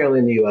 primarily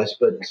in the US,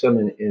 but some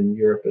in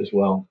Europe as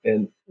well,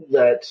 and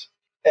that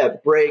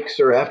at breaks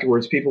or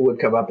afterwards, people would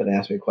come up and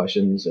ask me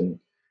questions and,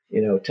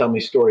 tell me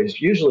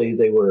stories. Usually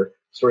they were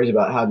stories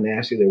about how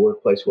nasty their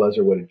workplace was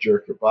or what a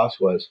jerk their boss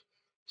was.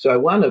 So I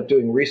wound up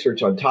doing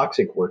research on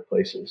toxic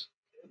workplaces.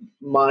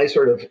 My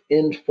sort of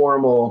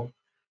informal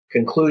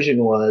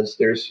conclusion was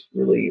there's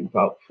really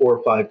about 4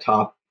 or 5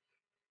 top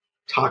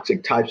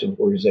toxic types of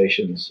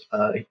organizations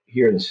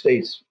here in the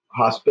States.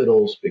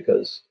 Hospitals,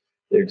 because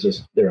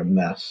they're a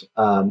mess.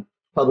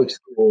 Public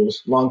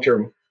schools,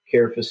 long-term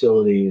care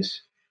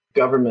facilities,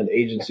 government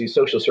agencies,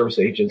 social service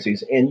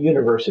agencies, and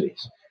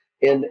universities.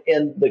 And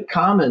the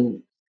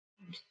common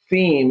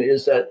theme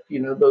is that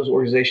those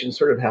organizations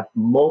sort of have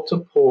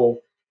multiple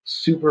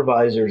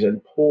supervisors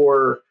and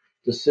poor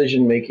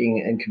decision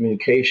making and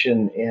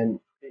communication,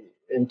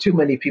 and too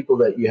many people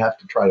that you have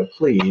to try to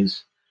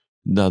please.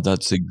 No,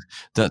 that's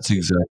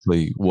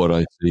exactly what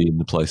I see in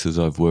the places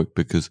I've worked,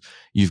 because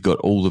you've got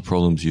all the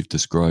problems you've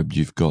described.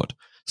 You've got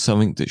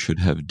something that should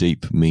have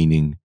deep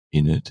meaning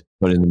in it,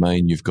 but in the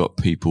main, you've got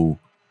people.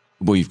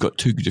 Well, you've got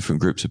two different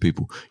groups of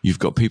people. You've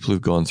got people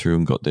who've gone through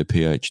and got their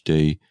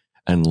PhD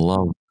and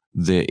love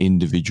their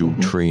individual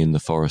tree in the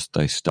forest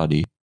they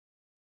study,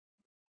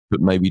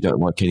 but maybe don't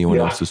like anyone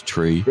else's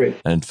tree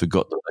and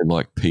forgot that they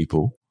like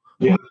people.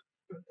 Yeah.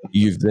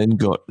 You've then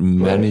got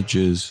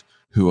managers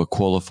who are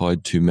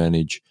qualified to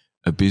manage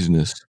a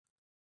business,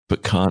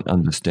 but can't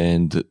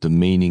understand that the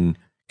meaning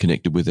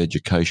connected with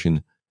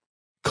education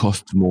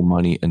costs more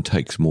money and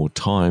takes more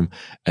time,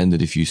 and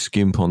that if you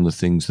skimp on the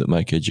things that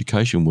make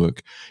education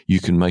work, you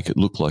can make it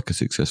look like a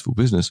successful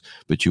business,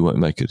 but you won't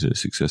make it a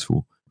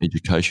successful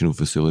educational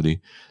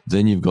facility.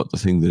 Then you've got the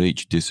thing that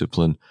each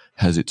discipline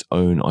has its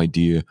own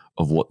idea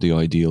of what the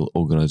ideal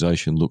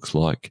organization looks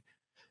like.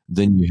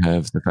 Then you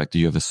have the fact that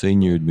you have a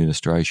senior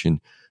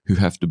administration who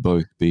have to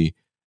both be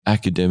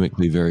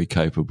academically very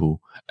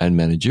capable and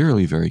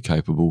managerially very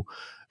capable,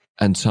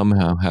 and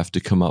somehow have to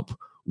come up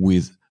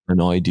with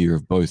an idea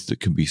of both that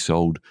can be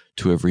sold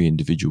to every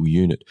individual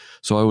unit.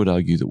 So I would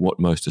argue that what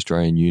most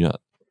Australian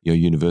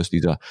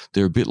universities are,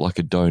 they're a bit like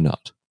a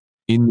donut.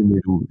 In the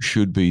middle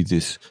should be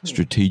this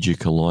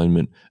strategic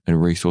alignment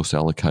and resource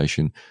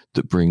allocation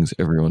that brings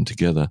everyone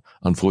together.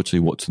 Unfortunately,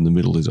 what's in the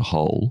middle is a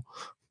hole.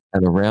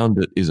 And around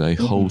it is a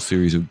whole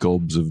series of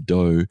gobs of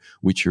dough,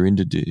 which are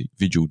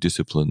individual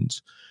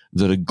disciplines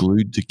that are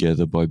glued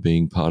together by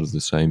being part of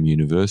the same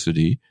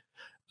university,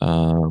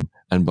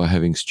 and by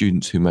having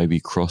students who maybe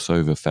cross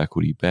over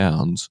faculty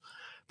bounds.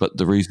 But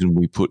the reason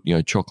we put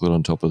chocolate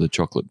on top of the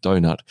chocolate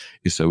donut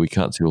is so we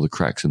can't see all the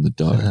cracks in the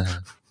dough.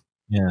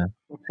 Yeah.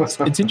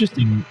 It's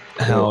interesting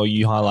how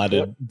you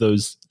highlighted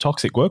those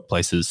toxic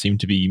workplaces seem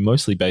to be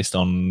mostly based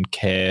on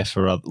care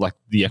for like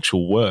the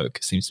actual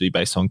work seems to be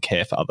based on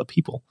care for other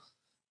people.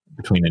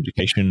 Between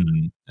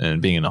education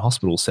and being in a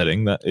hospital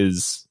setting, that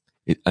is...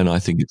 And I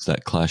think it's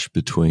that clash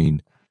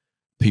between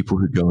people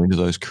who go into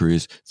those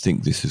careers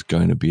think this is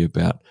going to be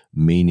about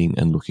meaning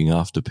and looking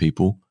after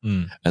people,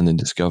 and then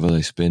discover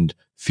they spend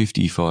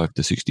 55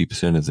 to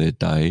 60% of their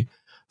day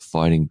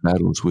fighting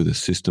battles with a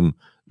system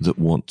that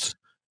wants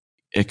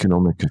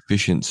economic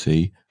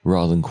efficiency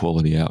rather than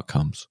quality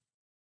outcomes.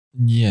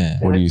 Yeah.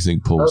 What do you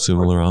think, Paul?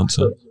 Similar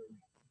answer?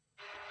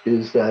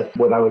 Is that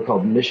what I would call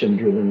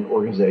mission-driven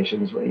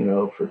organizations,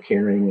 for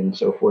caring and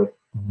so forth,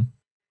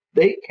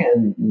 they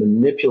can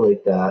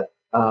manipulate that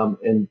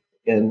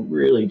and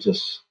really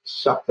just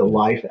suck the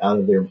life out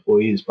of their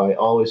employees by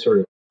always sort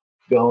of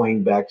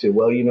going back to,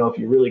 well, if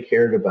you really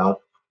cared about,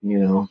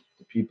 the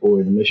people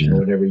or the mission or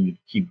whatever, you'd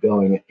keep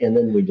going. And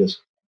then we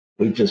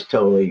just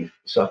totally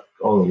suck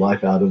all the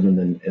life out of them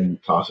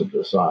and toss them to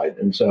the side.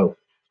 And so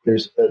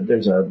there's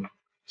a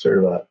sort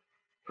of a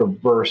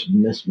perverse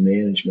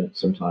mismanagement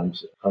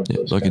sometimes of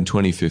those. Like in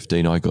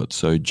 2015, I got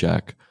so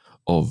jack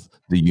of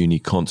the uni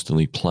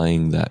constantly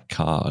playing that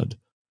card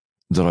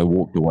that I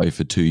walked away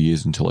for 2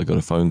 years until I got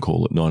a phone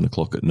call at 9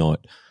 o'clock at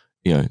night,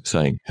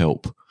 saying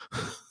help.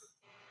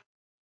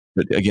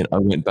 But again, I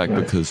went back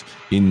because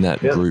in that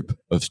group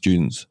of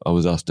students I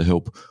was asked to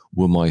help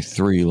were my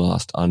 3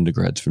 last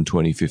undergrads from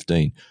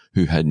 2015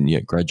 who hadn't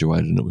yet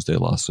graduated, and it was their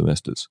last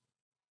semesters.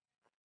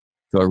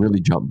 So I really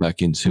jumped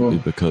back in simply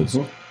because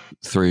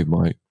 3 of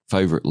my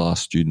favorite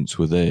last students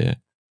were there.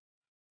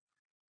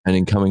 And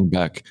in coming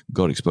back,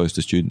 got exposed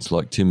to students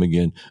like Tim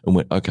again and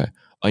went, okay,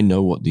 I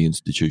know what the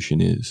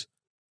institution is.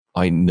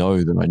 I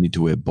know that I need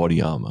to wear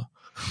body armor.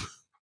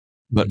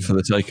 But for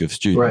the sake of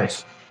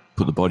students,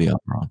 put the body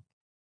armor on.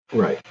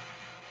 Right.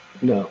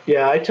 No.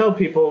 Yeah, I tell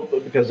people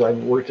because I've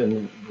worked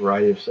in a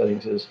variety of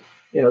settings is,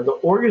 the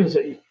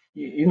organization,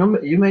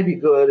 you may be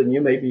good and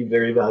you may be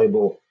very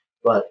valuable,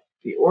 but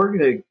the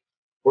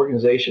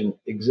organization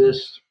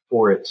exists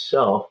for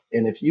itself.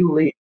 And if you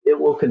leave, it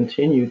will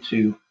continue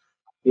to,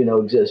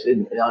 exist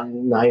in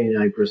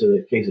 99% of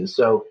the cases.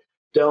 So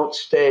don't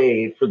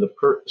stay for the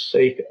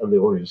sake of the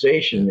Yeah.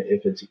 organization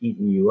if it's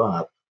eating you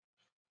up.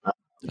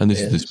 And this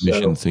is And this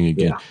mission so, thing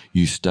again. yeah,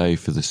 You stay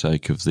for the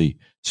sake of the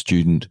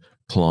student,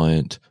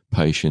 client,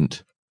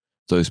 patient,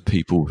 those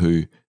people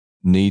who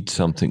need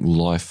something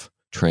life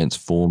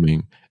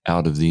transforming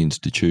out of the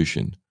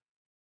institution.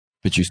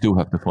 But you still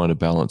have to find a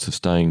balance of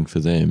staying for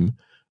them,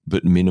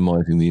 but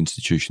minimizing the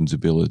institution's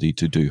ability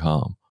to do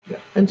harm. yeah.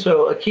 And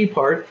so a key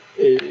part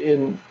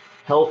in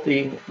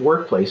healthy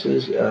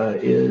workplaces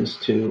is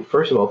to,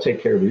 first of all,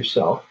 take care of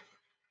yourself.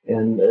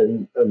 And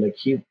the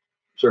key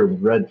sort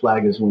of red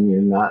flag is when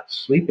you're not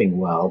sleeping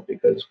well,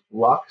 because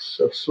lots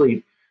of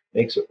sleep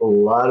makes a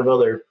lot of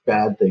other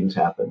bad things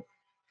happen.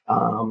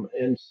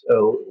 And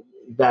so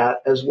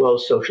that, as well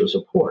as social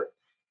support.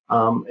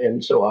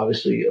 And so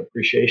obviously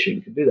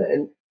appreciation can do that.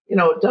 And,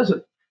 it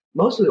doesn't,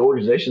 most of the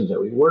organizations that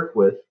we work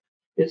with,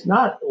 it's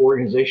not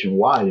organization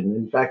wide. And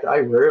in fact, I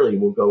rarely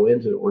will go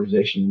into an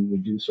organization and we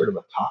do sort of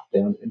a top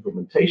down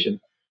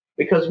implementation,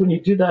 because when you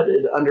do that,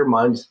 it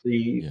undermines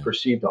the Yeah.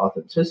 perceived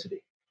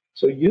authenticity.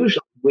 So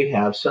usually we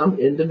have some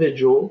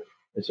individual,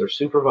 it's our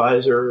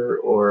supervisor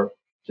or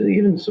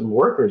even some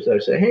workers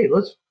that say, hey,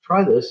 let's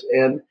try this.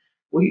 And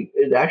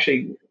it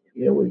actually,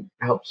 we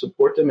help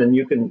support them, and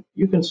you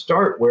can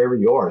start wherever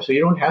you are. So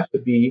you don't have to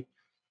be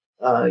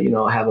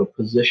have a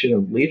position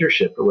of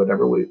leadership or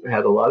whatever. We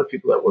had a lot of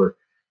people that were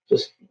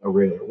just a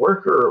regular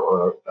worker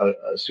or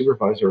a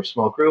supervisor of a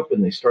small group,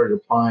 and they started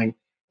applying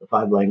the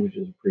five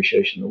languages of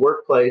appreciation in the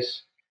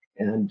workplace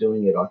and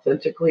doing it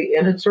authentically,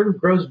 and it sort of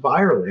grows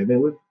virally. I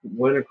mean, we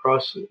went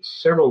across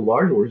several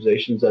large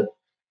organizations that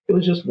it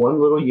was just one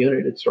little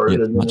unit. It Yeah, started,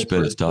 it's and then much it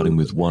better sort of starting grew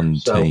with from there. one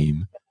So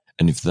team.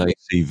 And if they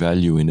see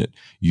value in it,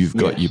 you've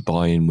got your yes,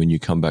 buy-in when you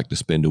come back to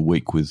spend a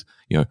week with,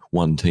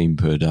 one team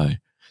per day.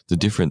 The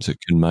difference it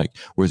can make.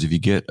 Whereas if you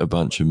get a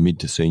bunch of mid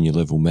to senior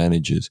level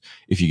managers,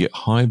 if you get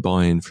high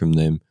buy-in from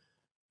them,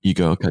 you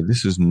go, okay,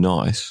 this is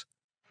nice,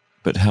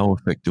 but how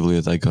effectively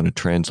are they going to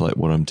translate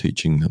what I'm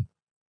teaching them?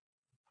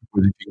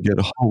 Because if you can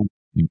get a whole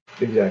team,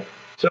 exactly.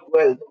 So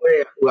the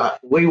way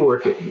we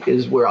work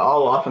is where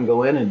I'll often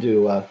go in and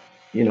do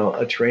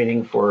a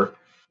training for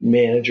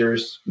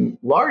managers,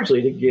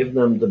 largely to give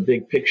them the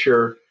big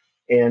picture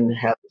and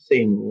have the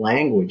same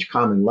language,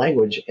 common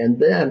language, and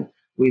then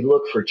we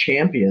look for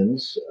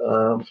champions,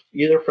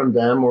 either from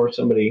them or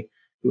somebody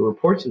who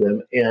reports to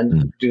them,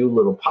 and do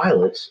little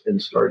pilots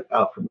and start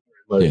out from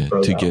there, let it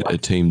grow to that get way. a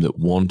team that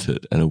want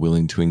it and are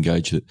willing to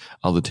engage it.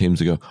 Other teams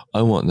that go,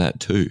 I want that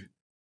too.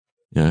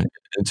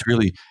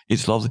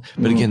 It's lovely.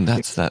 But Mhm. again,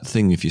 that's that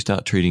thing. If you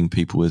start treating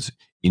people as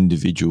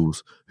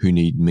individuals who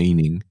need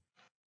meaning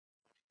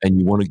and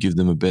you want to give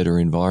them a better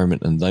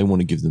environment and they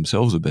want to give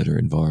themselves a better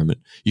environment,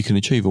 you can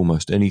achieve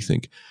almost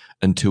anything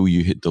until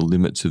you hit the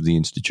limits of the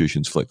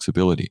institution's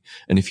flexibility.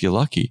 And if you're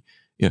lucky,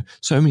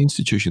 so many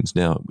institutions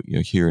now,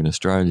 here in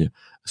Australia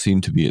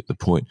seem to be at the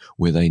point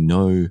where they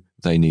know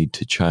they need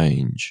to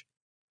change.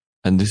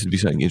 And this would be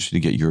something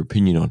interesting to get your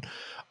opinion on.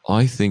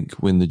 I think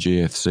when the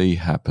GFC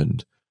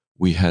happened,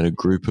 we had a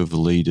group of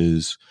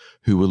leaders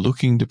who were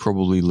looking to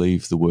probably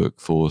leave the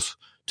workforce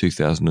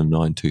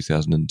 2009,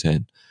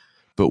 2010.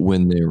 But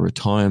when their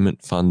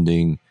retirement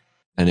funding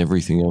and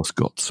everything else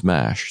got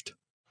smashed,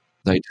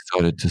 they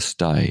decided to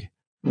stay.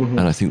 Mhm.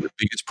 And I think the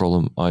biggest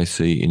problem I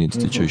see in Mhm.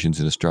 institutions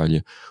in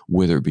Australia,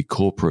 whether it be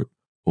corporate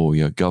or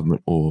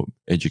government or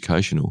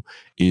educational,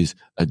 is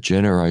a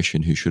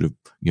generation who should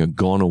have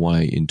gone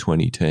away in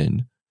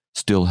 2010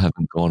 still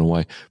haven't gone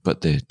away,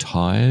 but they're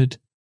tired.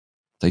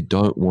 They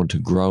don't want to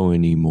grow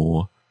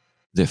anymore.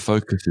 Their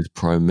focus is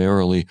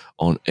primarily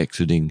on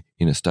exiting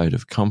in a state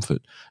of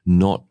comfort,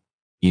 not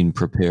in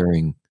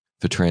preparing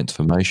for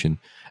transformation.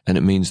 And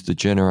it means the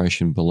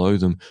generation below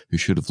them, who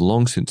should have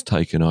long since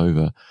taken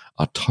over,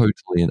 are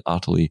totally and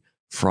utterly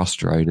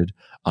frustrated,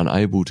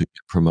 unable to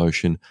get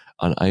promotion,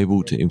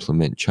 unable to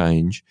implement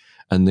change.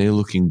 And they're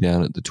looking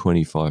down at the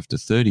 25 to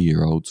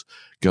 30-year-olds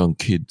going,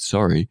 kid,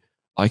 sorry,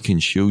 I can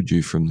shield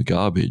you from the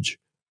garbage,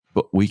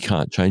 but we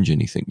can't change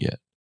anything yet.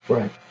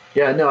 Right.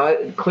 Yeah,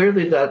 no,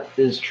 clearly that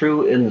is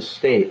true in the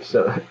States.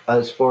 So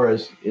as far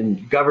as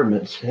in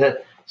government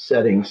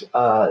settings,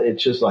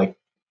 it's just like,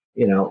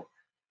 you know,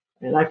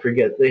 and I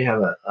forget, they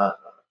have a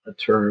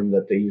term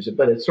that they use it,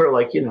 but it's sort of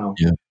like,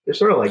 Yeah. they're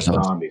sort of like So,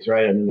 zombies,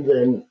 right? I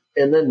mean,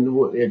 and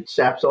then it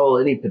saps all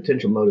any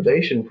potential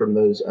motivation from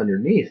those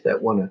underneath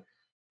that want to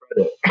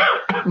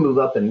try to move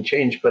up and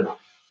change. But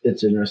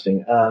it's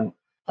interesting.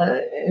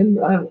 And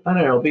I don't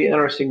know, it'll be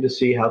interesting to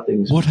see how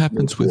things what move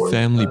happens with forward.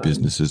 family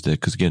businesses there?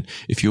 Because again,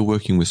 if you're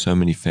working with so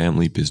many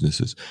family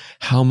businesses,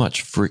 how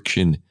much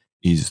friction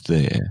is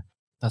there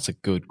That's a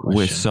good question.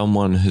 Where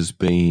someone has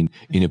been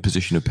in a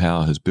position of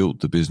power, has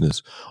built the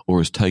business, or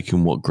has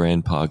taken what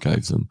grandpa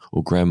gave them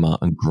or grandma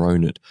and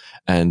grown it,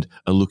 and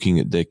are looking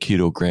at their kid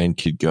or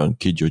grandkid going,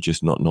 kid, you're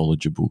just not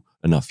knowledgeable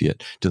enough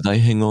yet. Do they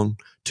hang on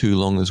too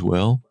long as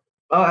well?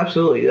 Oh,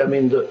 absolutely. I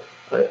mean,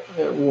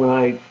 when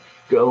I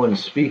go and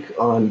speak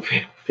on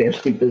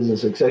family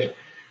business succession,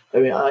 I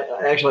mean,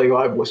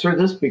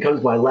 this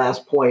becomes my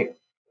last point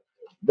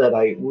that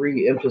I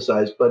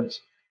re-emphasize, but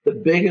the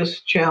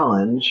biggest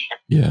challenge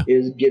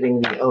is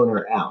getting the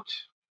owner out,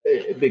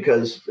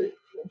 because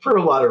for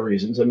a lot of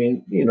reasons. I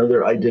mean,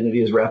 their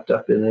identity is wrapped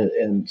up in it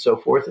and so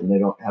forth, and they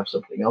don't have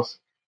something else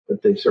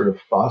that they've sort of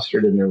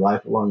fostered in their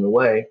life along the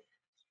way.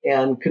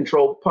 And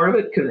control part of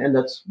it, and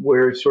that's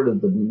where sort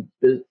of the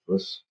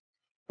business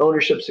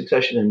ownership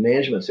succession and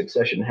management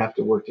succession have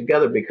to work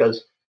together,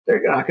 because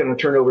they're not going to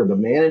turn over the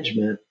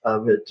management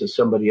of it to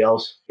somebody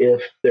else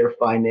if their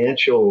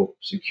financial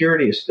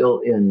security is still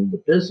in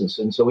the business.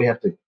 And so we have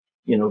to,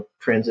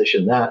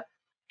 transition that.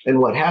 And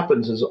what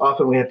happens is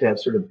often we have to have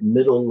sort of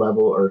middle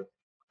level or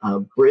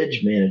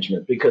bridge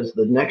management, because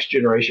the next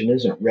generation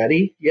isn't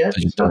ready yet.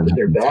 It's not that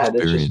they're bad.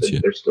 It's just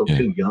that they're still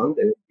too young.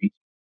 They're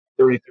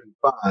 30,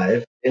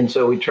 35. And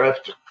so we try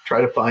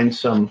to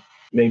find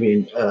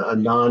maybe a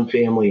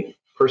non-family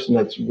person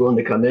that's willing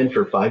to come in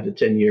for 5 to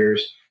 10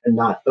 years and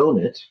not own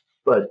it,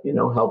 but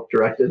help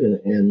direct it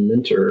and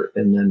mentor,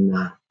 and then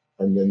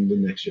the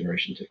next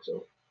generation takes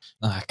over.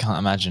 I can't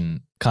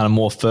imagine kind of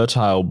more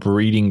fertile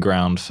breeding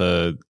ground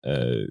for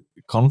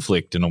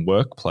conflict in a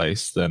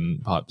workplace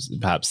than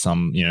perhaps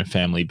some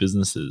family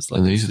businesses.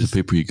 And these are the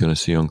people you're going to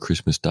see on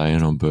Christmas Day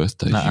and on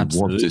birthdays. You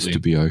want this to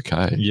be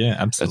okay. Yeah,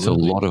 absolutely. That's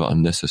a lot of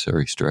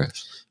unnecessary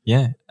stress.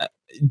 Yeah.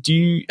 Do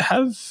you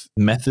have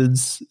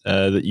methods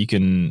that you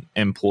can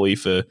employ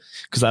for?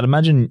 Because I'd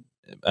imagine,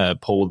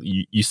 Paul,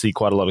 you see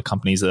quite a lot of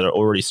companies that are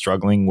already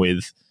struggling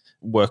with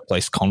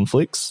workplace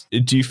conflicts.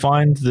 Do you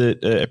find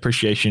that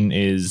appreciation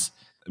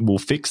will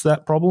fix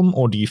that problem,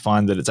 or do you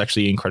find that it's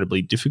actually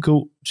incredibly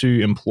difficult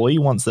to employ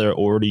once there are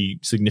already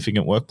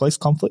significant workplace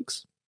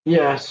conflicts?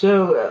 Yeah,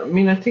 so I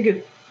mean, I think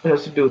it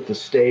has to do with the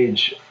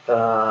stage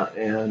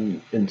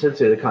and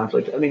intensity of the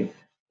conflict. I mean,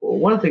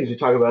 one of the things we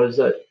talk about is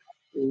that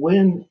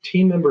when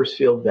team members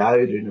feel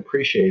valued and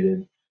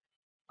appreciated,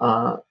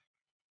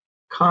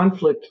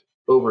 conflict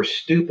over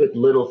stupid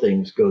little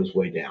things goes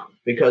way down,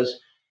 because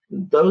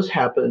those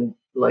happen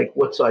like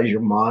what size your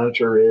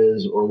monitor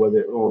is, or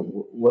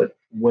what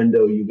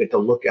window you get to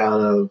look out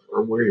of,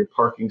 or where your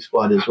parking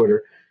spot is,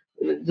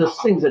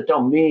 just things that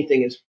don't mean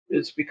anything.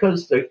 It's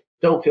because they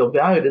don't feel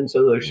valued, and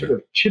so they're sort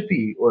of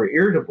chippy or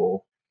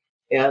irritable,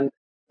 and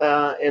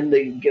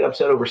they get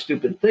upset over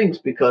stupid things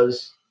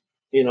because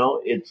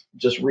it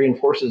just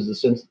reinforces the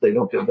sense that they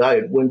don't feel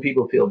valued. When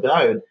people feel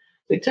valued,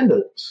 they tend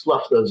to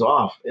slough those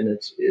off, and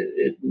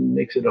it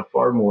makes it a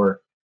far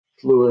more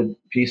fluid,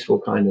 peaceful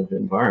kind of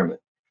environment.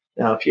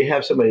 Now, if you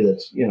have somebody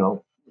that's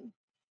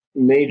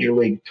major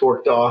league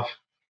torqued off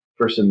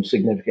for some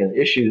significant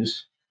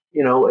issues,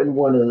 and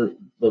one of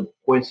the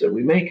points that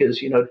we make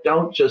is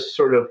don't just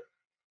sort of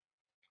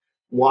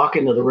walk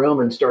into the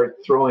room and start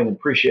throwing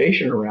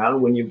appreciation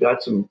around when you've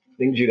got some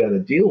things you got to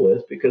deal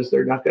with, because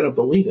they're not going to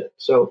believe it.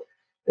 So,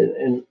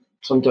 and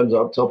sometimes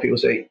I'll tell people,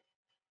 say,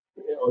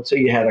 let's say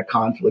you had a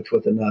conflict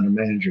with another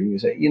manager. You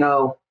say,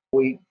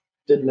 we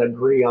didn't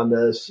agree on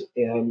this,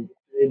 and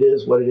it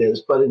is what it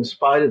is. But in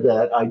spite of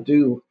that, I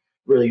do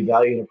really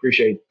value and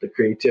appreciate the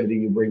creativity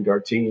you bring to our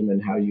team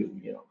and how you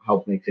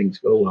help make things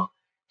go well.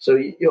 So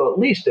at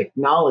least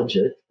acknowledge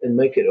it and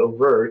make it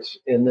overt,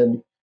 and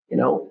then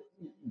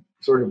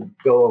sort of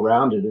go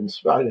around it in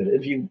spite of it.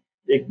 If you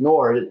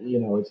ignore it,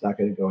 it's not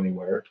going to go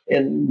anywhere.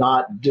 And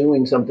not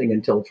doing something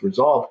until it's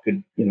resolved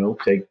could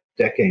take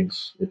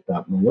decades, if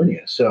not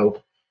millennia.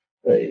 So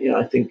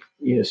I think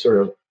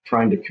sort of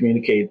trying to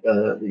communicate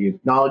that you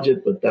acknowledge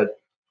it, but that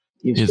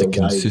the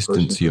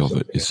consistency of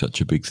it is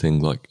such a big thing.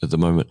 Like at the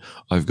moment,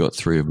 I've got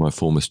 3 of my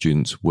former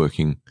students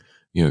working,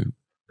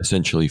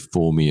 essentially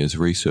for me as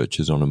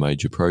researchers on a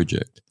major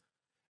project,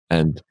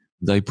 and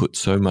they put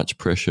so much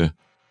pressure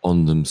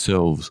on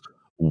themselves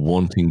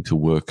wanting to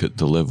work at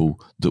the level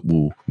that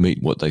will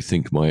meet what they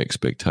think my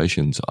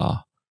expectations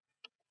are.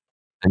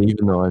 And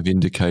even though I've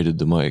indicated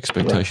that my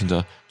expectations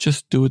are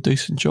just do a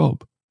decent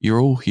job. You're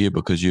all here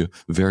because you're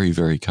very,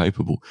 very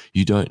capable.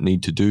 You don't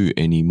need to do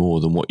any more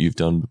than what you've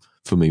done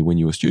for me when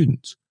you were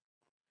students.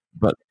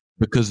 But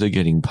because they're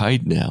getting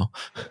paid now,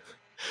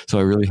 so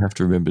I really have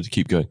to remember to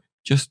keep going,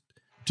 just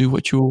do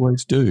what you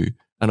always do.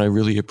 And I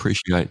really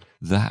appreciate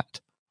that.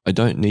 I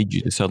don't need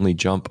you to suddenly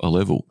jump a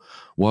level.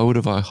 Why would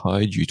have I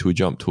hired you to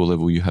jump to a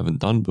level you haven't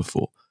done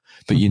before?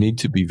 But you need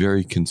to be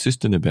very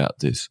consistent about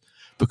this,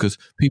 because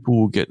people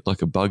will get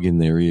like a bug in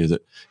their ear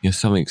that,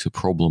 something's a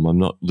problem. I'm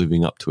not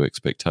living up to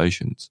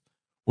expectations.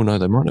 Well, no,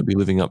 they might not be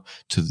living up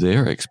to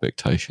their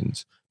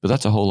expectations, but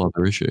that's a whole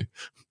other issue.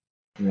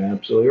 You're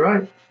absolutely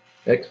right.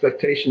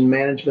 Expectation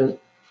management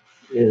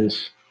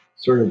is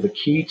sort of the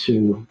key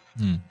to.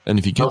 And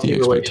if you get the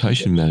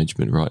expectation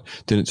management right,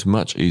 then it's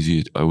much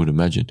easier, I would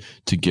imagine,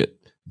 to get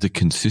the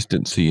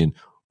consistency in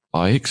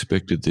I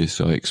expected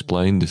this. I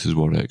explained this is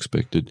what I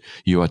expected.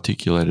 You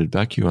articulated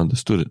back. You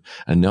understood it.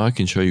 And now I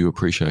can show you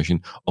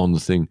appreciation on the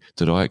thing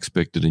that I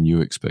expected and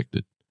you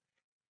expected.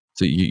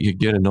 So you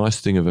get a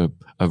nice thing of a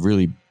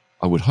really,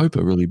 I would hope,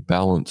 a really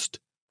balanced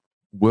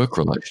work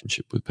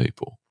relationship with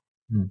people.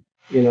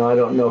 You know, I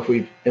don't know if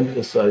we've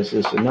emphasized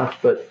this enough,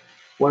 but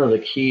one of the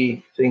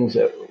key things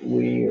that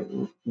we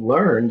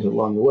learned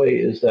along the way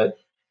is that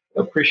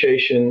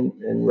appreciation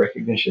and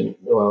recognition,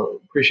 well,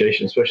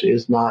 appreciation especially,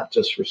 is not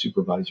just for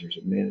supervisors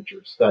and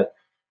managers. That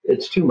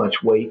it's too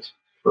much weight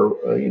for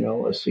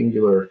a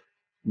singular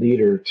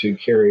leader to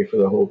carry for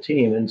the whole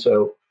team, and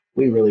so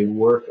we really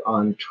work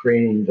on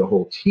training the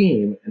whole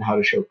team and how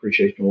to show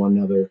appreciation to one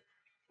another,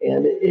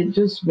 and it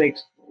just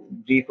makes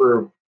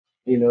deeper,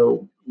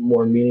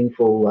 more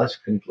meaningful, less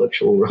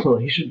conflictual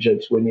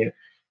relationships when you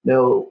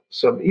know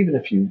some, even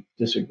if you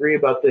disagree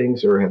about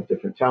things or have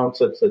different talent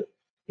sets, that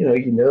you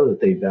know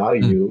that they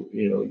value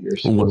your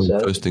skill One of the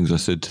set. first things I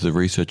said to the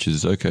researchers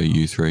is, okay,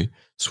 you three,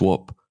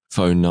 swap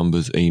phone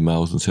numbers,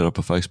 emails, and set up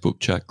a Facebook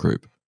chat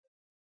group.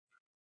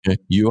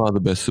 You are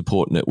the best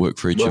support network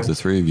for each of the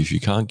three of you. If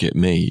you can't get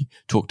me,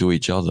 talk to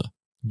each other.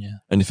 Yeah.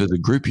 And if as a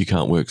group you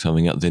can't work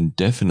something out, then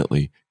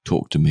definitely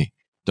talk to me.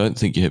 Don't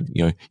think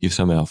you've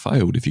somehow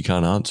failed if you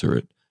can't answer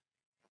it.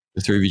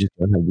 The three of you just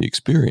don't have the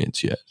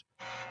experience yet.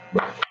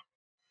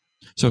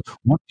 So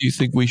what do you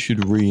think we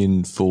should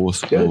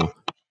reinforce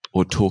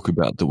or talk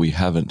about that we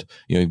haven't?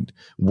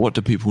 What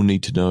do people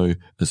need to know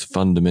as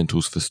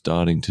fundamentals for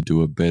starting to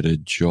do a better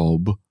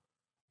job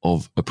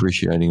of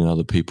appreciating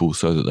other people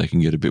so that they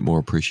can get a bit more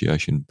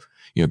appreciation,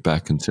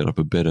 back and set up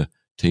a better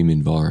team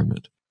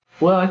environment?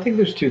 Well, I think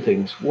there's two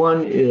things.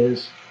 One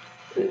is,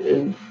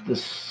 and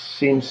this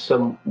seems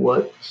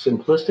somewhat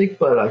simplistic,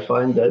 but I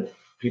find that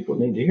people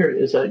need to hear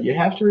it, is that you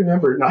have to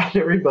remember not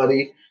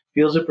everybody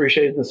feels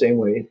appreciated in the same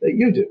way that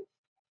you do.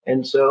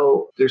 And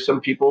so there's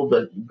some people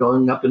that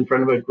going up in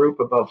front of a group,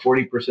 about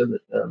 40%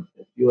 of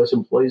U.S.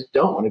 employees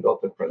don't want to go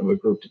up in front of a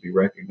group to be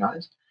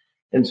recognized.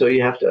 And so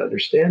you have to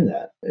understand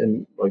that.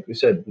 And like we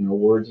said,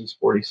 words is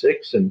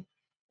 46 and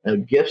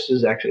gifts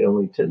is actually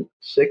only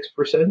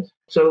 6%.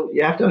 So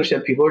you have to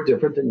understand people are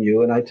different than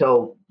you. And I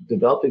tell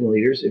developing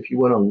leaders, if you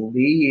want to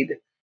lead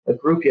a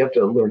group, you have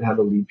to learn how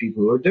to lead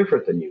people who are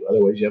different than you.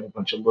 Otherwise, you have a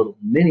bunch of little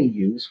mini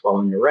yous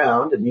following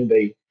around, and you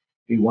may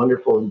be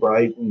wonderful and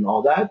bright and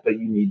all that, but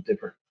you need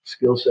different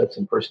skill sets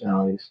and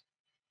personalities.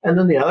 And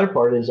then the other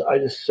part is I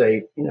just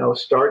say,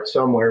 start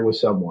somewhere with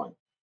someone.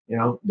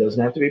 It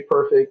doesn't have to be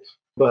perfect,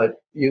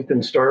 but you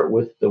can start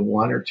with the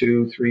one or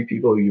two, three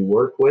people you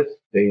work with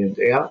day in,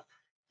 day out,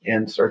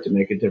 and start to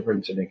make a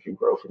difference, and it can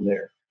grow from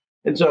there.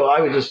 And so I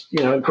would just,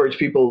 encourage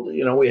people,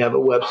 we have a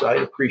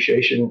website,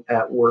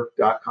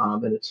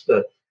 appreciationatwork.com, and it's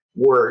the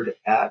word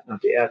at,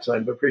 not the at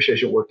sign, but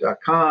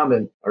appreciationatwork.com.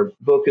 And our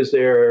book is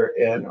there,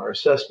 and our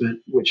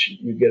assessment, which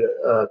you get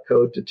a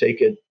code to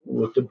take it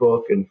with the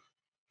book, and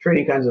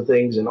training kinds of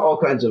things, and all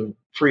kinds of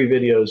free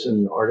videos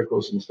and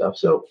articles and stuff.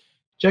 So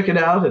check it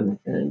out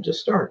and just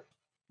start.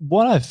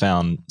 What I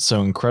found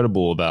so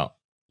incredible about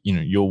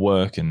your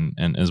work and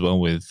as well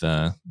with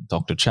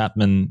Dr.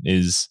 Chapman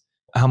is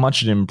how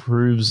much it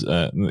improves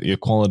your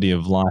quality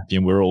of life.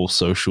 We're all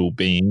social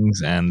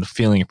beings, and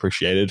feeling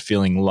appreciated,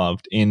 feeling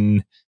loved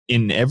in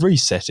every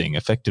setting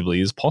effectively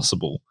is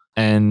possible.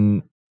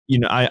 And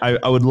I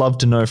would love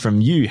to know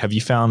from you, have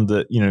you found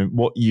that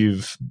what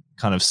you've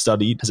kind of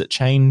studied, has it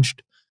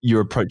changed your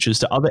approaches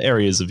to other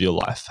areas of your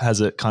life? Has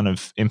it kind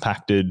of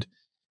impacted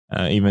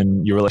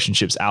even your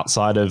relationships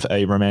outside of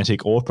a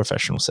romantic or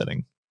professional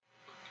setting?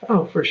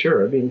 Oh, for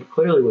sure. I mean,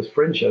 clearly with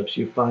friendships,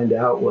 you find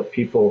out what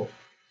people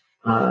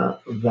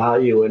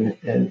value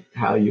and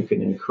how you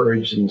can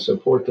encourage and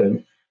support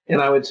them.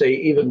 And I would say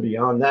even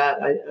beyond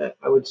that,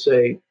 I would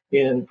say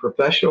in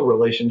professional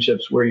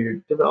relationships where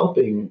you're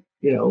developing,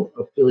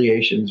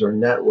 affiliations or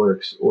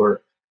networks,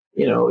 or,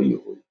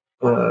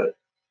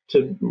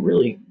 to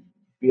really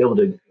be able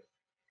to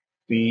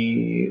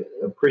be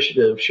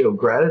appreciative, show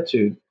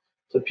gratitude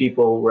to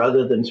people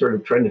rather than sort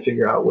of trying to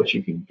figure out what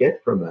you can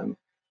get from them.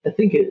 I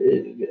think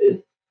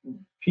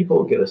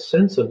people get a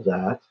sense of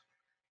that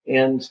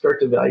and start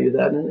to value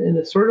that. And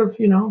it's sort of,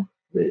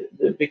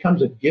 it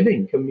becomes a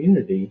giving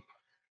community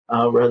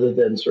rather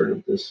than sort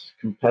of this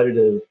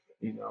competitive,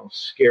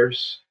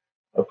 scarce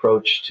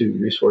approach to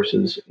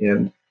resources.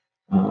 And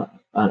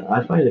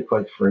I find it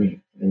quite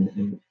freeing.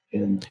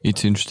 And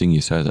it's interesting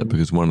you say that,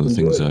 because one of the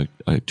things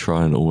I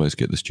try and always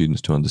get the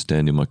students to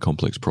understand in my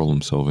complex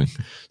problem solving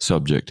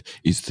subject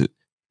is that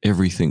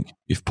everything,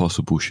 if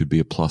possible, should be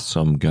a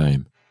plus-sum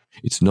game.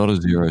 It's not a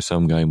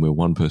zero-sum game where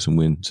one person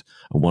wins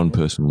and one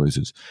person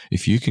loses.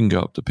 If you can go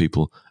up to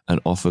people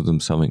and offer them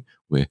something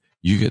where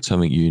you get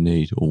something you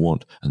need or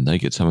want and they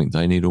get something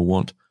they need or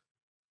want,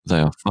 they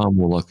are far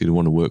more likely to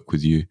want to work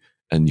with you,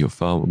 and you're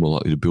far more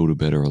likely to build a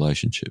better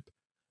relationship.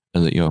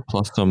 And that, a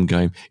plus-sum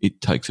game,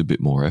 it takes a bit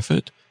more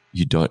effort.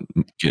 You don't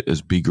get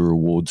as big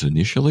rewards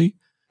initially,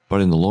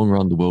 but in the long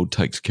run, the world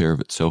takes care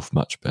of itself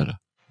much better.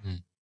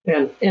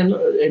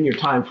 And your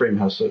time frame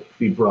has to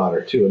be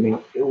broader too. I mean,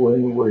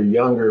 when we're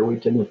younger, we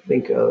tend to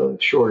think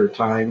of shorter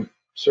time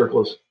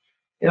circles.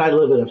 And I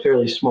live in a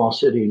fairly small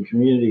city and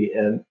community,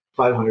 and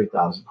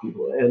 500,000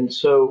 people. And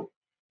so,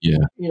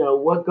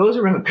 what goes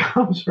around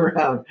comes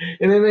around,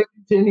 and then maybe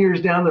 10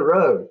 years down the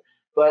road.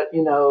 But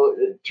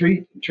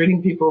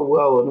treating people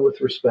well and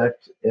with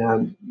respect,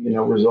 and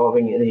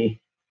resolving any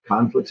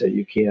conflicts that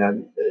you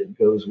can, it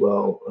goes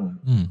well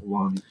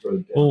along the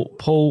road. Well,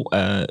 Paul,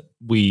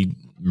 we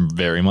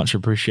very much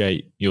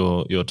appreciate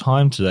your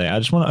time today. I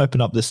just want to open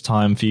up this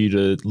time for you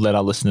to let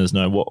our listeners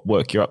know what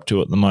work you're up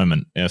to at the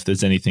moment, if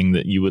there's anything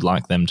that you would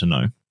like them to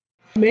know.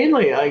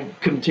 Mainly, I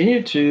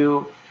continue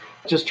to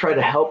just try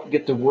to help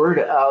get the word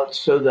out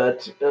so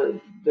that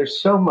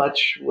there's so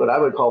much what I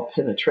would call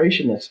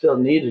penetration that's still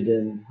needed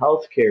in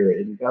healthcare,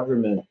 in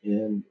government,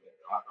 in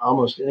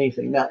almost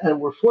anything. Now, and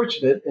we're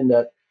fortunate in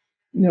that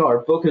our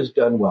book has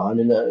done well. I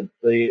mean,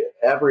 the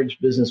average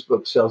business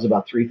book sells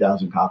about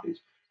 3,000 copies.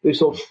 We've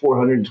sold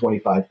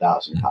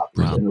 425,000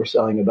 copies, wow. And we're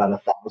selling about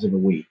 1,000 a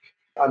week.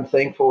 I'm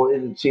thankful.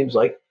 It seems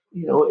like,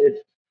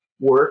 it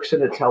works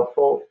and it's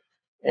helpful.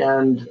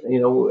 And,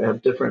 we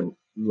have different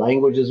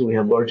languages. We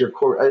have larger,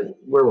 where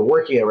we're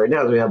working at right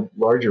now is we have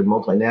larger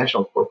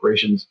multinational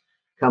corporations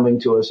coming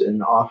to us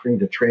and offering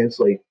to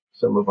translate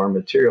some of our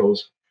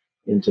materials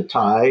into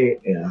Thai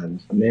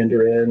and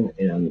Mandarin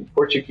and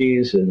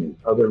Portuguese and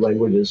other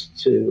languages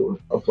to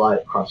apply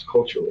it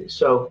cross-culturally.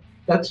 So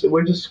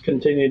we're just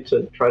continuing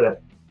to try to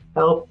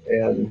help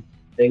and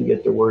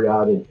get the word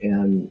out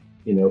and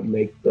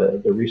make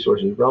the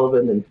resources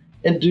relevant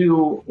and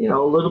do a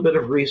little bit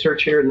of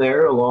research here and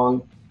there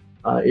along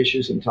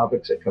issues and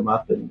topics that come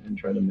up and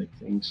try to make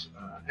things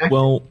accurate.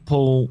 Well,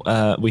 Paul,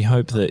 we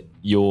hope that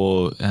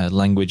your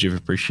language of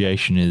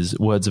appreciation is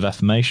words of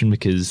affirmation,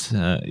 because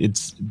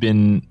it's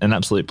been an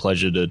absolute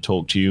pleasure to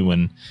talk to you,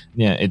 and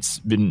it's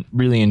been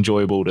really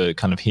enjoyable to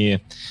kind of hear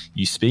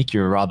you speak.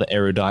 You're a rather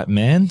erudite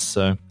man,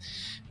 so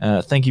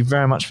thank you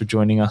very much for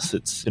joining us.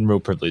 It's been a real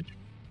privilege.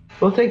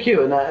 Well, thank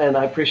you, and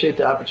I appreciate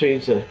the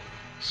opportunity to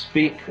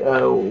speak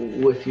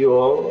with you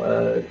all,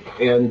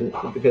 and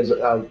because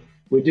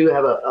we do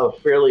have a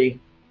fairly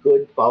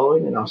good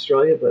following in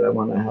Australia, but I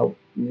want to help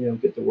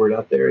get the word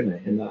out there,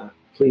 and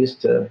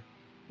pleased to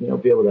be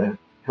able to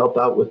help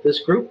out with this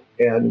group,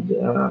 and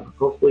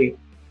hopefully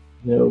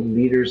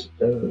leaders,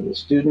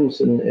 students,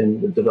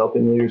 and the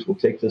developing leaders will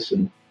take this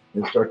and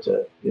start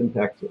to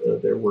impact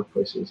their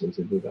workplaces as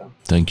they move out.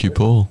 Thank you,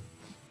 Paul.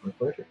 My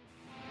pleasure.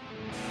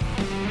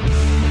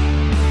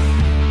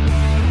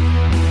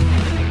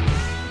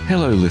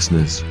 Hello,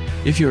 listeners.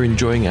 If you're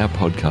enjoying our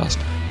podcast,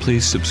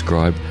 please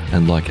subscribe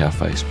and like our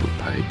Facebook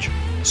page.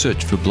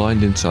 Search for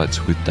Blind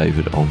Insights with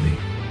David Olney.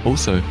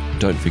 Also,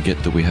 don't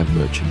forget that we have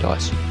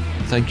merchandise.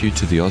 Thank you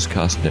to the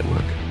Ozcast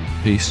Network.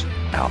 Peace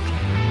out.